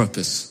God's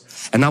purpose.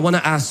 And I want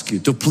to ask you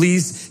to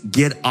please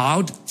get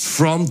out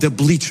from the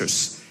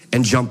bleachers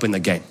and jump in the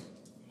game.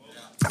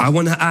 I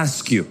want to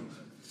ask you,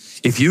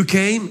 if you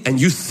came and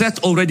you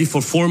sat already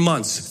for 4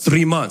 months,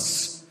 3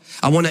 months,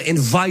 I want to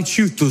invite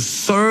you to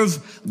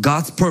serve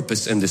God's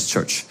purpose in this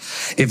church.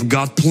 If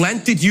God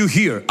planted you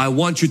here, I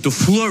want you to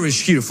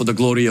flourish here for the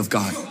glory of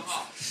God.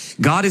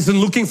 God isn't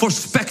looking for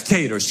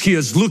spectators. He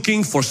is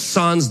looking for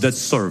sons that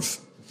serve.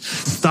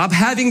 Stop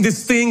having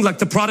this thing like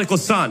the prodigal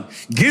son.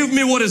 Give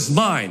me what is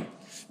mine.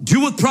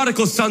 Do what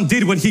prodigal son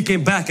did when he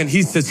came back and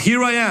he says,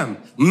 here I am,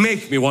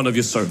 make me one of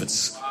your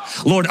servants.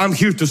 Lord, I'm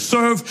here to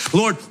serve.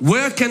 Lord,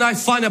 where can I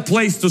find a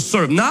place to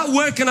serve? Not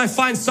where can I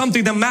find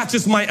something that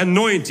matches my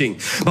anointing,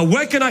 but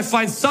where can I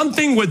find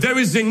something where there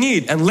is a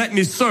need and let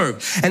me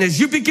serve. And as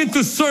you begin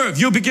to serve,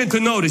 you'll begin to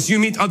notice you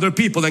meet other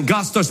people and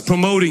God starts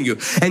promoting you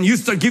and you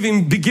start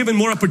be given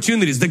more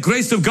opportunities. The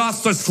grace of God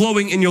starts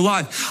flowing in your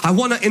life. I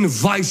want to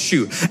invite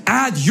you,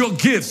 add your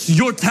gifts,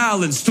 your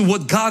talents to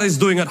what God is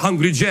doing at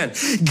Hungry Gen.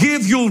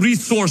 Give your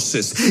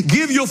resources,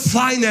 give your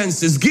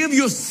finances, give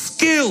your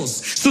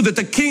skills so that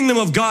the kingdom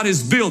of God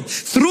is built.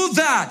 Through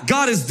that,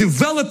 God is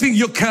developing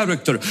your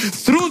character.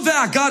 Through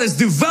that, God is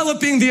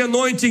developing the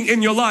anointing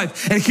in your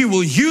life and He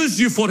will use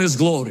you for His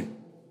glory.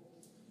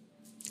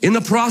 In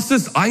the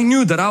process, I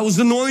knew that I was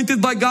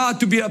anointed by God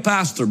to be a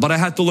pastor, but I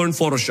had to learn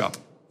Photoshop.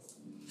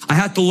 I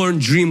had to learn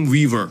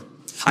Dreamweaver.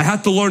 I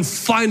had to learn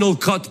Final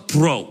Cut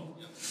Pro.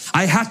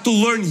 I had to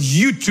learn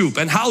YouTube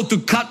and how to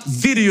cut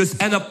videos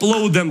and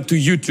upload them to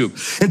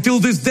YouTube. Until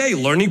this day,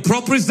 learning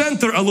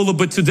ProPresenter a little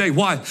bit today.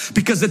 Why?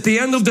 Because at the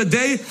end of the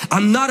day,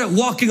 I'm not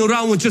walking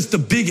around with just a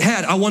big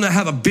head. I want to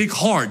have a big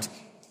heart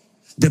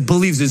that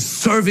believes in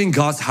serving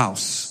God's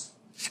house.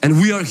 And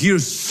we are here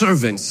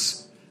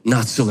servants,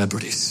 not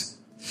celebrities.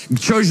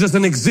 Church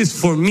doesn't exist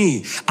for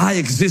me. I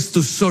exist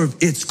to serve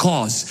its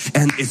cause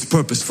and its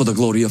purpose for the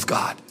glory of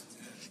God.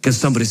 Can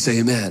somebody say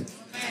amen?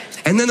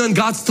 And then in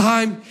God's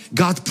time,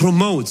 God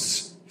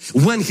promotes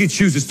when He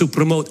chooses to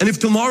promote. And if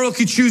tomorrow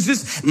He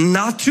chooses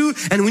not to,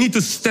 and we need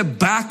to step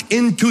back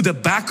into the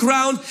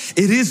background,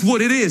 it is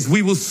what it is.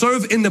 We will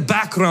serve in the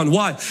background.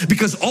 Why?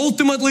 Because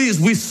ultimately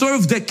we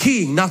serve the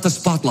King, not the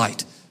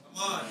spotlight.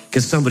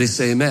 Can somebody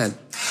say amen?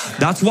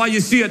 That's why you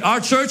see at our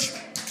church,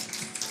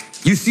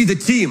 you see the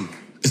team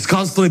is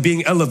constantly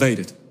being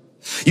elevated.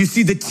 You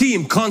see the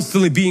team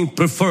constantly being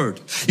preferred.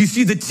 You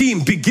see the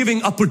team be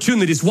giving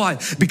opportunities. Why?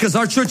 Because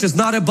our church is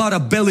not about a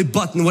belly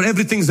button where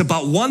everything's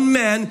about one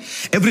man.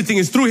 Everything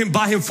is through Him,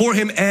 by Him, for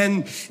Him,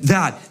 and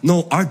that.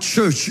 No, our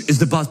church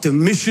is about the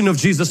mission of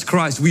Jesus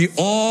Christ. We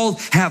all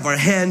have our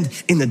hand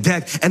in the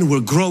deck and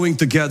we're growing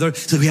together,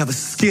 so we have a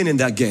skin in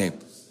that game.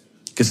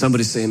 Can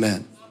somebody say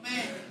amen?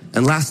 Amen.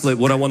 And lastly,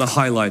 what I want to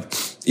highlight.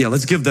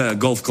 Let's give the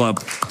golf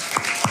club.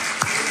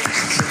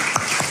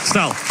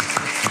 So,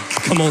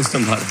 come on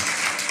somebody.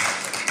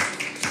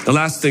 The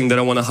last thing that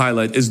I want to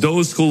highlight is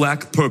those who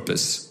lack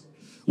purpose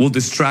will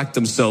distract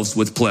themselves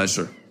with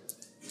pleasure.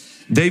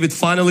 David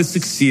finally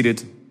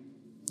succeeded.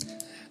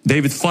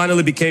 David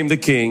finally became the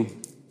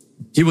king.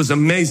 He was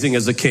amazing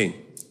as a king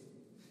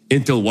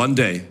until one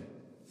day,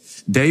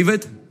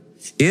 David,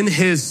 in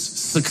his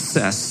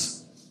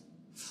success,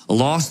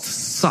 lost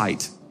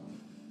sight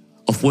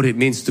of what it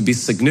means to be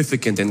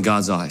significant in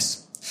God's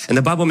eyes. And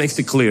the Bible makes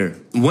it clear,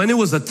 when it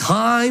was a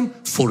time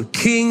for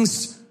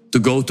kings to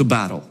go to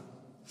battle,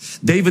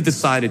 David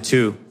decided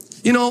to,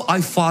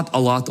 I fought a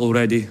lot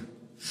already.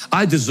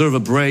 I deserve a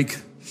break.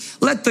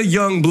 Let the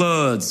young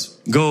bloods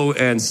go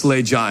and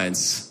slay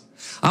giants.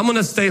 I'm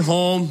gonna stay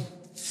home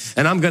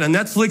and I'm gonna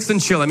Netflix and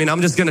chill.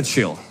 I'm just gonna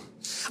chill.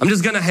 I'm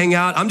just gonna hang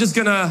out. I'm just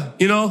gonna,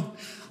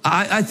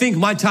 I think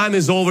my time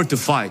is over to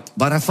fight.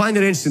 But I find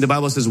it interesting, the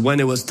Bible says when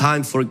it was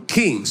time for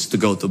kings to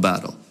go to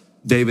battle,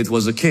 David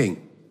was a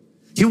king.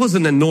 He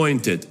wasn't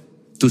anointed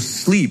to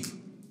sleep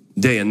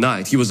day and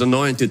night. He was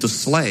anointed to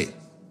slay.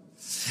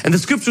 And the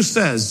scripture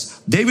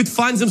says, David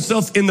finds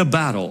himself in the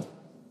battle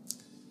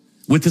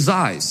with his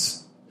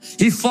eyes.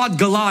 He fought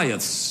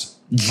Goliaths,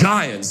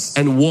 giants,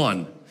 and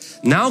won.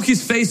 Now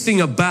he's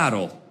facing a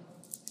battle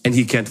and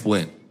he can't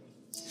win.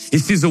 He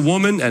sees a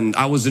woman, and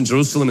I was in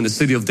Jerusalem in the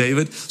city of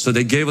David, so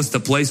they gave us the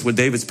place where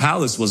David's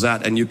palace was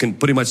at, and you can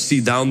pretty much see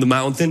down the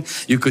mountain.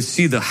 You could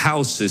see the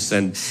houses,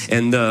 and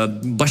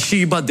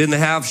Bathsheba didn't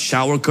have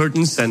shower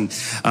curtains, and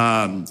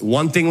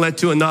one thing led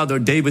to another.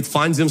 David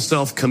finds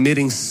himself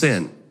committing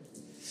sin.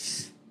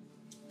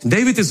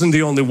 David isn't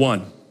the only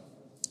one.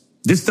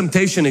 This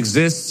temptation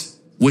exists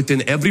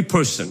within every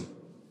person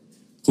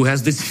who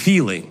has this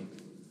feeling,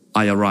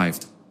 I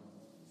arrived.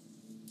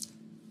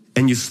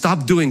 And you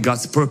stop doing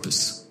God's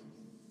purpose.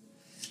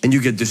 And you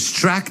get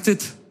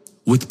distracted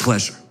with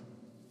pleasure,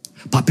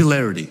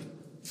 popularity,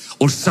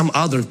 or some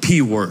other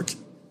P word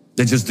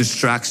that just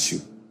distracts you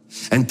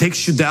and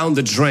takes you down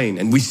the drain.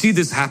 And we see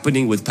this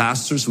happening with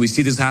pastors. We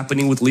see this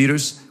happening with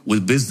leaders,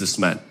 with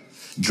businessmen.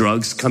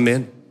 Drugs come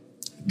in,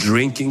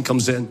 drinking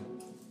comes in,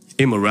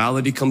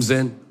 immorality comes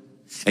in,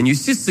 and you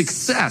see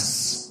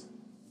success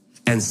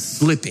and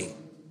slipping,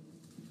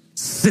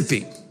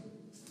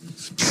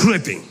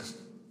 tripping.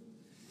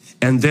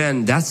 And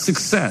then that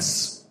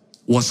success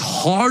was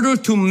harder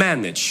to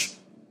manage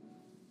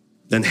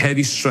than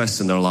heavy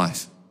stress in their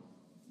life.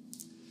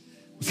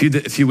 A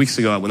few weeks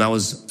ago, when I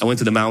went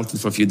to the mountain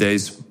for a few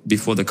days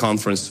before the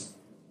conference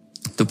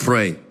to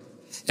pray,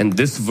 and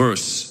this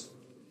verse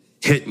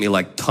hit me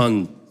like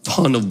ton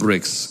of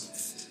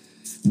bricks.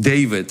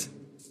 David,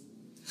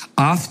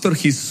 after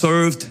he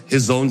served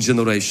his own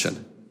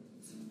generation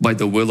by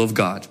the will of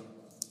God,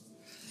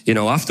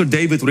 after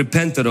David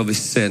repented of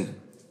his sin,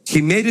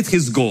 he made it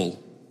his goal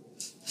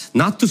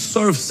not to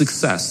serve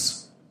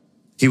success.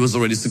 He was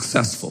already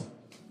successful.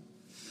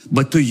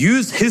 But to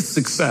use his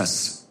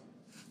success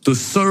to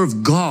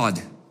serve God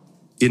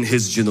in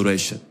his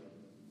generation.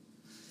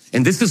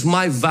 And this is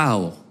my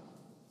vow.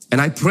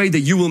 And I pray that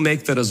you will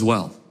make that as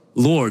well.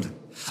 Lord,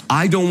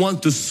 I don't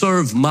want to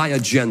serve my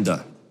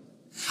agenda.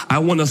 I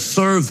want to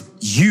serve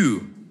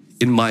you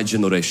in my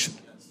generation.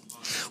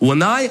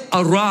 When I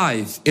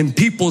arrive in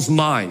people's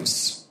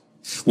minds,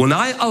 when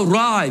I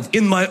arrive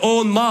in my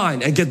own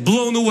mind and get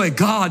blown away,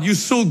 God, you're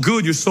so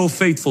good, you're so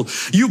faithful.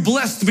 You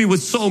blessed me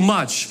with so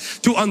much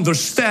to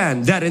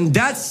understand that in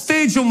that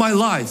stage of my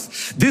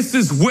life, this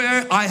is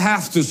where I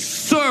have to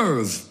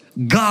serve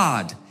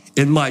God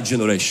in my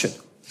generation.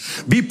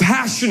 Be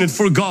passionate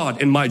for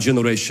God in my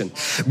generation.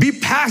 Be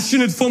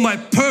passionate for my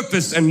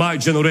purpose in my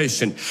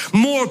generation.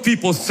 More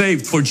people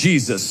saved for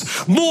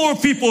Jesus. More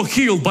people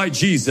healed by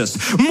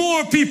Jesus.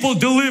 More people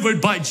delivered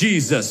by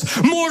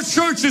Jesus. More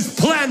churches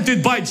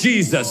planted by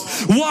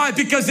Jesus. Why?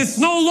 Because it's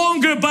no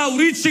longer about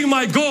reaching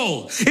my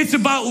goal. It's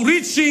about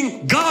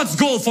reaching God's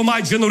goal for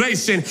my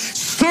generation.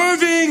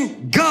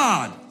 Serving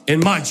God in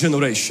my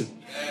generation.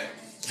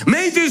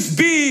 May this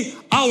be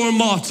our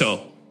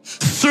motto.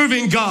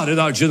 Serving God in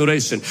our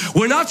generation.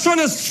 We're not trying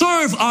to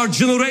serve our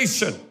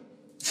generation,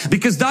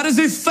 because that is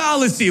a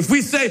fallacy. If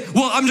we say,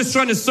 well, I'm just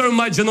trying to serve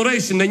my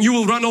generation, then you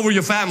will run over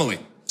your family.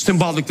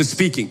 symbolically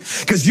speaking,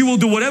 because you will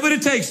do whatever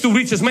it takes to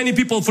reach as many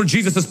people for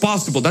Jesus as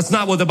possible. That's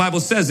not what the Bible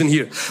says in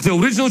here. The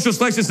original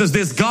translation says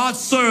this: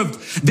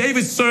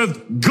 David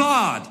served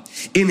God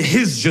in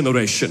his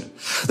generation.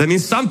 That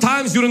means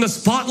sometimes you're in the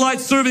spotlight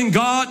serving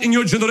God in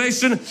your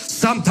generation.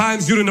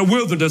 Sometimes you're in the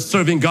wilderness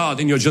serving God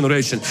in your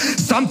generation.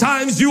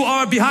 Sometimes you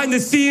are behind the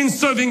scenes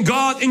serving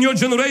God in your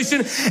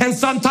generation. And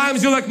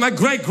sometimes you're like my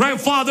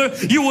great-grandfather.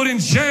 You were in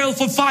jail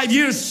for 5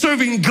 years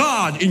serving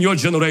God in your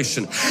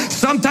generation.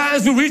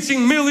 Sometimes you're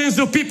reaching millions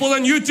of people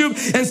on YouTube.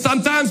 And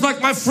sometimes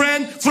like my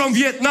friend from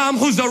Vietnam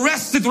who's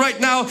arrested right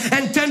now,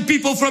 and 10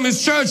 people from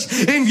his church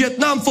in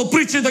Vietnam for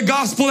preaching the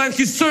gospel, and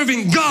he's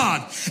serving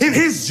God in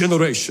his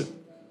generation.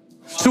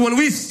 So when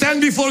we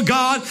stand before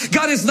God,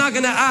 God is not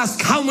going to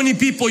ask how many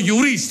people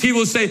you reached. He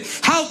will say,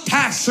 how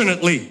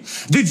passionately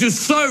did you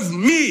serve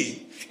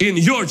me in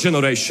your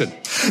generation?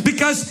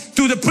 Because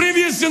to the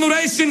previous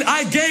generation,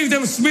 I gave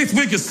them Smith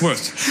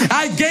Wigglesworth.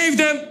 I gave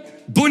them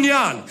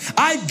Bunyan.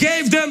 I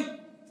gave them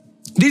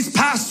these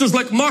pastors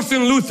like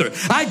Martin Luther.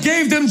 I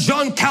gave them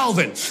John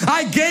Calvin.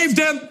 I gave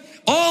them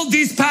all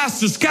these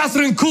pastors,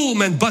 Catherine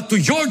Kuhlman. But to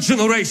your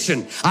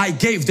generation, I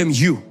gave them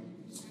you.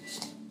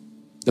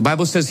 The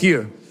Bible says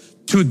here,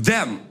 to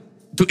them,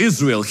 to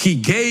Israel, he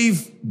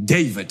gave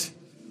David.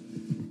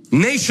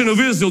 Nation of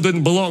Israel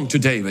didn't belong to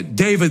David.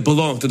 David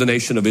belonged to the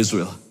nation of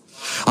Israel.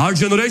 Our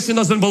generation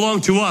doesn't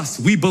belong to us.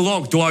 We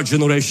belong to our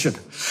generation.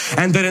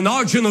 And that in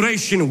our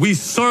generation, we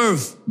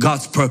serve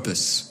God's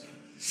purpose.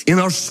 In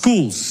our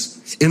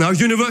schools, in our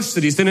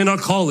universities, and in our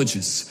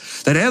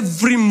colleges. That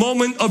every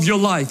moment of your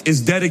life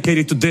is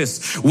dedicated to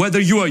this.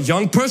 Whether you are a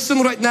young person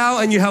right now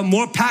and you have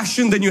more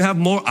passion than you have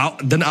more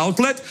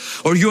outlet,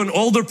 or you're an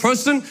older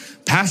person,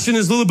 passion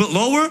is a little bit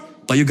lower,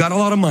 but you got a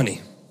lot of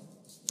money.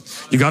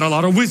 You got a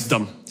lot of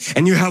wisdom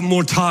and you have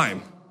more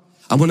time.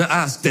 I'm going to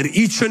ask that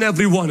each and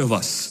every one of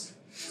us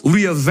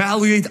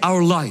reevaluate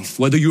our life.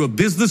 Whether you're a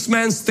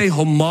businessman,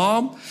 stay-home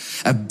mom,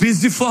 a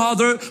busy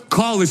father,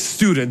 college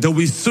student, that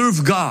we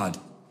serve God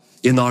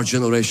in our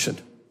generation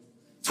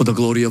for the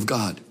glory of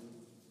God.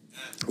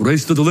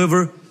 Raised to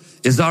deliver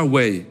is our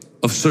way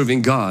of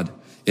serving God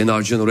in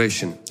our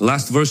generation.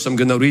 Last verse I'm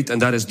going to read,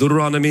 and that is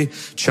Deuteronomy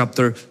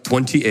chapter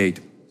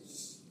 28.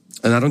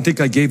 And I don't think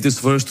I gave this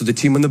verse to the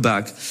team in the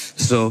back.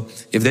 So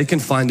if they can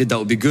find it, that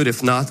would be good.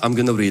 If not, I'm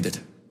going to read it.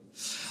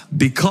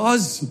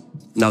 Because,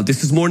 now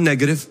this is more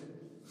negative.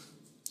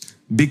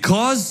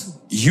 Because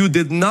you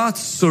did not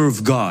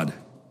serve God,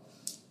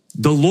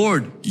 the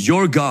Lord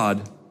your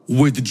God,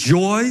 with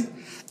joy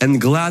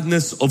and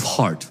gladness of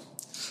heart,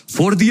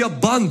 for the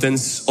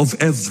abundance of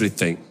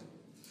everything.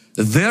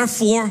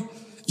 Therefore,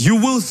 you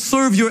will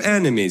serve your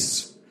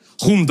enemies,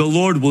 whom the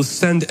Lord will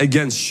send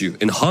against you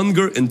in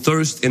hunger, in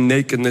thirst, in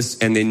nakedness,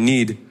 and in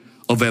need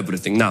of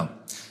everything. Now,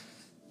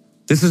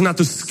 this is not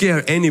to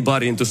scare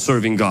anybody into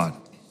serving God.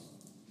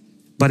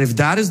 But if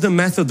that is the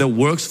method that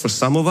works for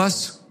some of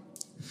us,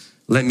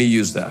 let me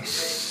use that.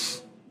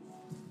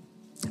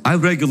 I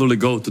regularly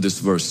go to this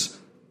verse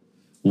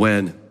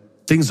when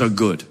things are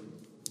good,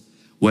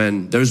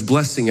 when there's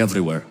blessing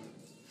everywhere,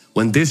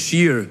 when this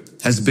year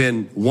has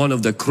been one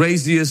of the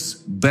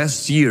craziest,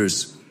 best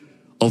years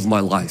of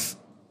my life.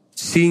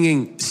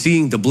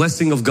 Seeing the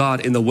blessing of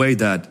God in a way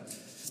that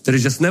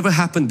has just never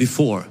happened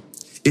before.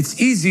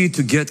 It's easy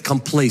to get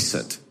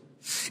complacent.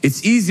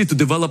 It's easy to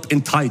develop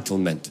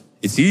entitlement.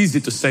 It's easy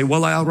to say,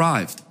 well, I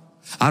arrived.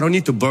 I don't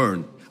need to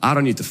burn. I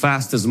don't need to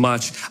fast as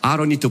much. I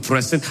don't need to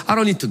press in. I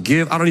don't need to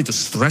give. I don't need to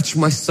stretch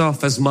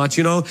myself as much.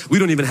 You know, we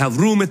don't even have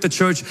room at the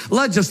church.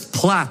 Let's just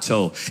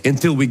plateau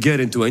until we get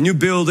into a new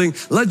building.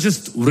 Let's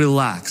just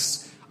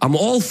relax. I'm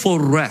all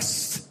for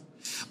rest.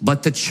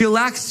 But the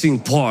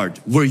chillaxing part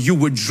where you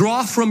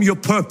withdraw from your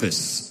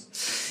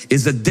purpose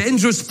is a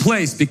dangerous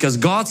place, because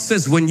God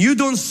says when you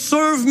don't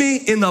serve me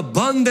in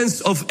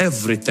abundance of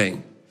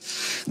everything,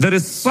 there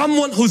is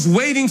someone who's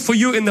waiting for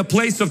you in the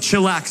place of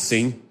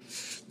chillaxing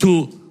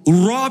to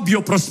rob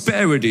your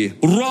prosperity,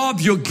 rob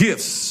your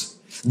gifts.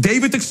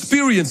 David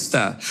experienced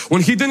that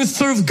when he didn't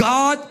serve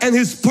God and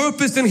his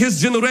purpose in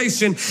his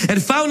generation,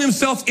 and found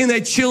himself in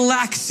a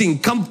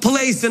chillaxing,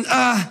 complacent,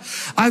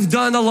 I've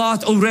done a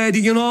lot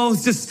already, you know,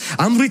 it's just,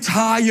 I'm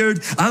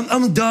retired,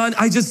 I'm done,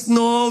 I just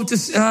know,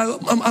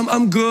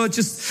 I'm good,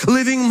 just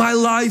living my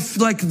life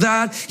like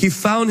that. He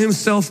found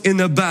himself in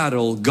a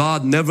battle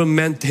God never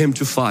meant him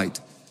to fight,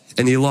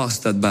 and he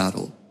lost that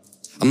battle.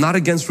 I'm not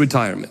against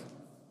retirement.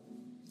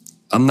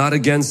 I'm not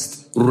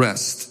against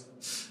rest.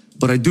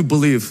 But I do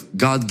believe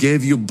God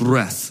gave you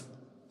breath,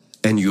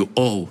 and you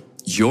owe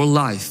your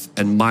life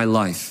and my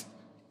life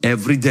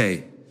every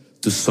day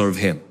to serve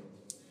Him.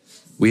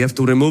 We have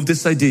to remove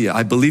this idea.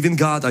 I believe in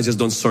God, I just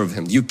don't serve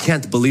Him. You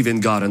can't believe in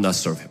God and not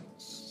serve Him.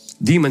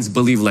 Demons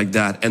believe like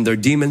that, and they're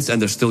demons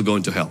and they're still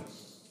going to hell.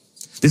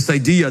 This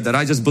idea that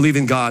I just believe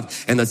in God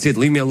and that's it,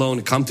 leave me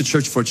alone, come to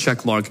church for a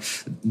check mark.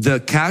 The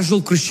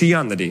casual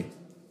Christianity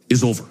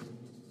is over.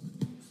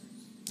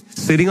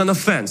 Sitting on a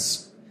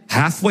fence,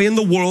 halfway in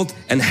the world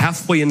and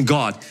halfway in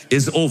God,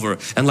 is over.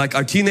 And like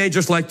our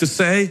teenagers like to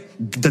say,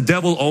 the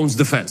devil owns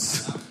the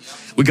fence.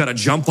 We got to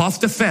jump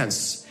off the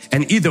fence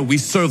And either we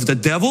serve the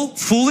devil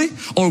fully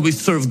or we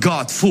serve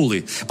God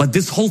fully. But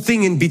this whole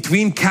thing in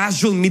between,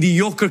 casual,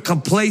 mediocre,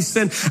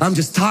 complacent, I'm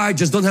just tired,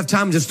 just don't have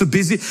time, I'm just too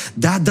busy,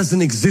 that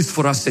doesn't exist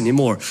for us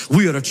anymore.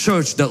 We are a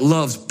church that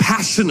loves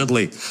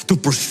passionately to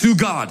pursue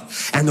God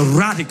and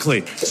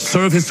radically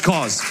serve His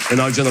cause in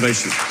our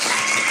generation.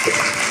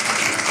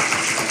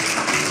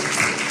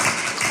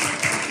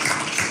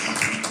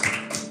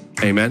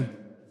 Amen.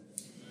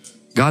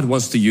 God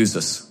wants to use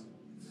us.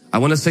 I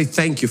want to say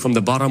thank you from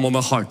the bottom of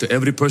my heart to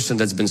every person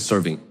that's been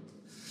serving.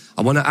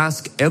 I want to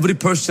ask every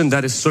person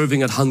that is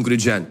serving at Hungry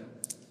Gen.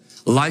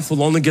 Life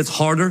will only get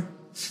harder.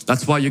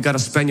 That's why you got to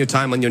spend your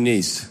time on your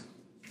knees.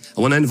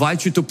 I want to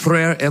invite you to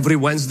prayer every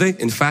Wednesday.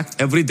 In fact,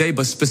 every day,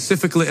 but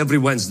specifically every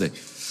Wednesday.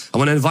 I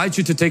want to invite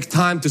you to take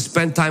time to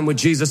spend time with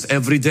Jesus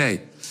every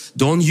day.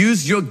 Don't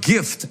use your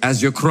gift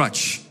as your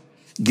crutch.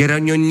 Get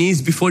on your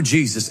knees before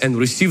Jesus and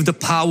receive the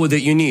power that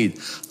you need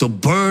to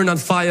burn on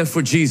fire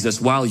for Jesus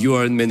while you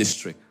are in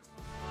ministry.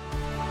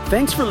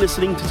 Thanks for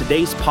listening to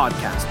today's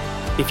podcast.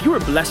 If you were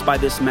blessed by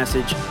this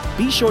message,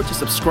 be sure to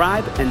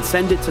subscribe and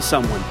send it to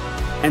someone.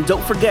 And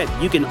don't forget,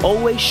 you can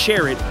always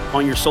share it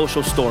on your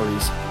social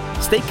stories.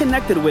 Stay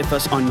connected with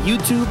us on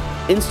YouTube,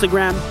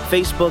 Instagram,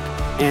 Facebook,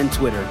 and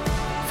Twitter.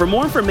 For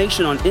more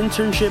information on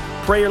internship,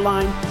 prayer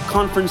line,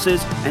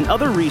 conferences, and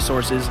other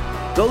resources,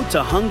 go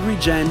to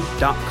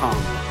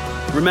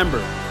hungrygen.com. Remember,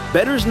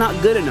 better is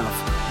not good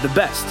enough. The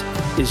best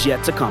is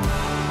yet to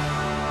come.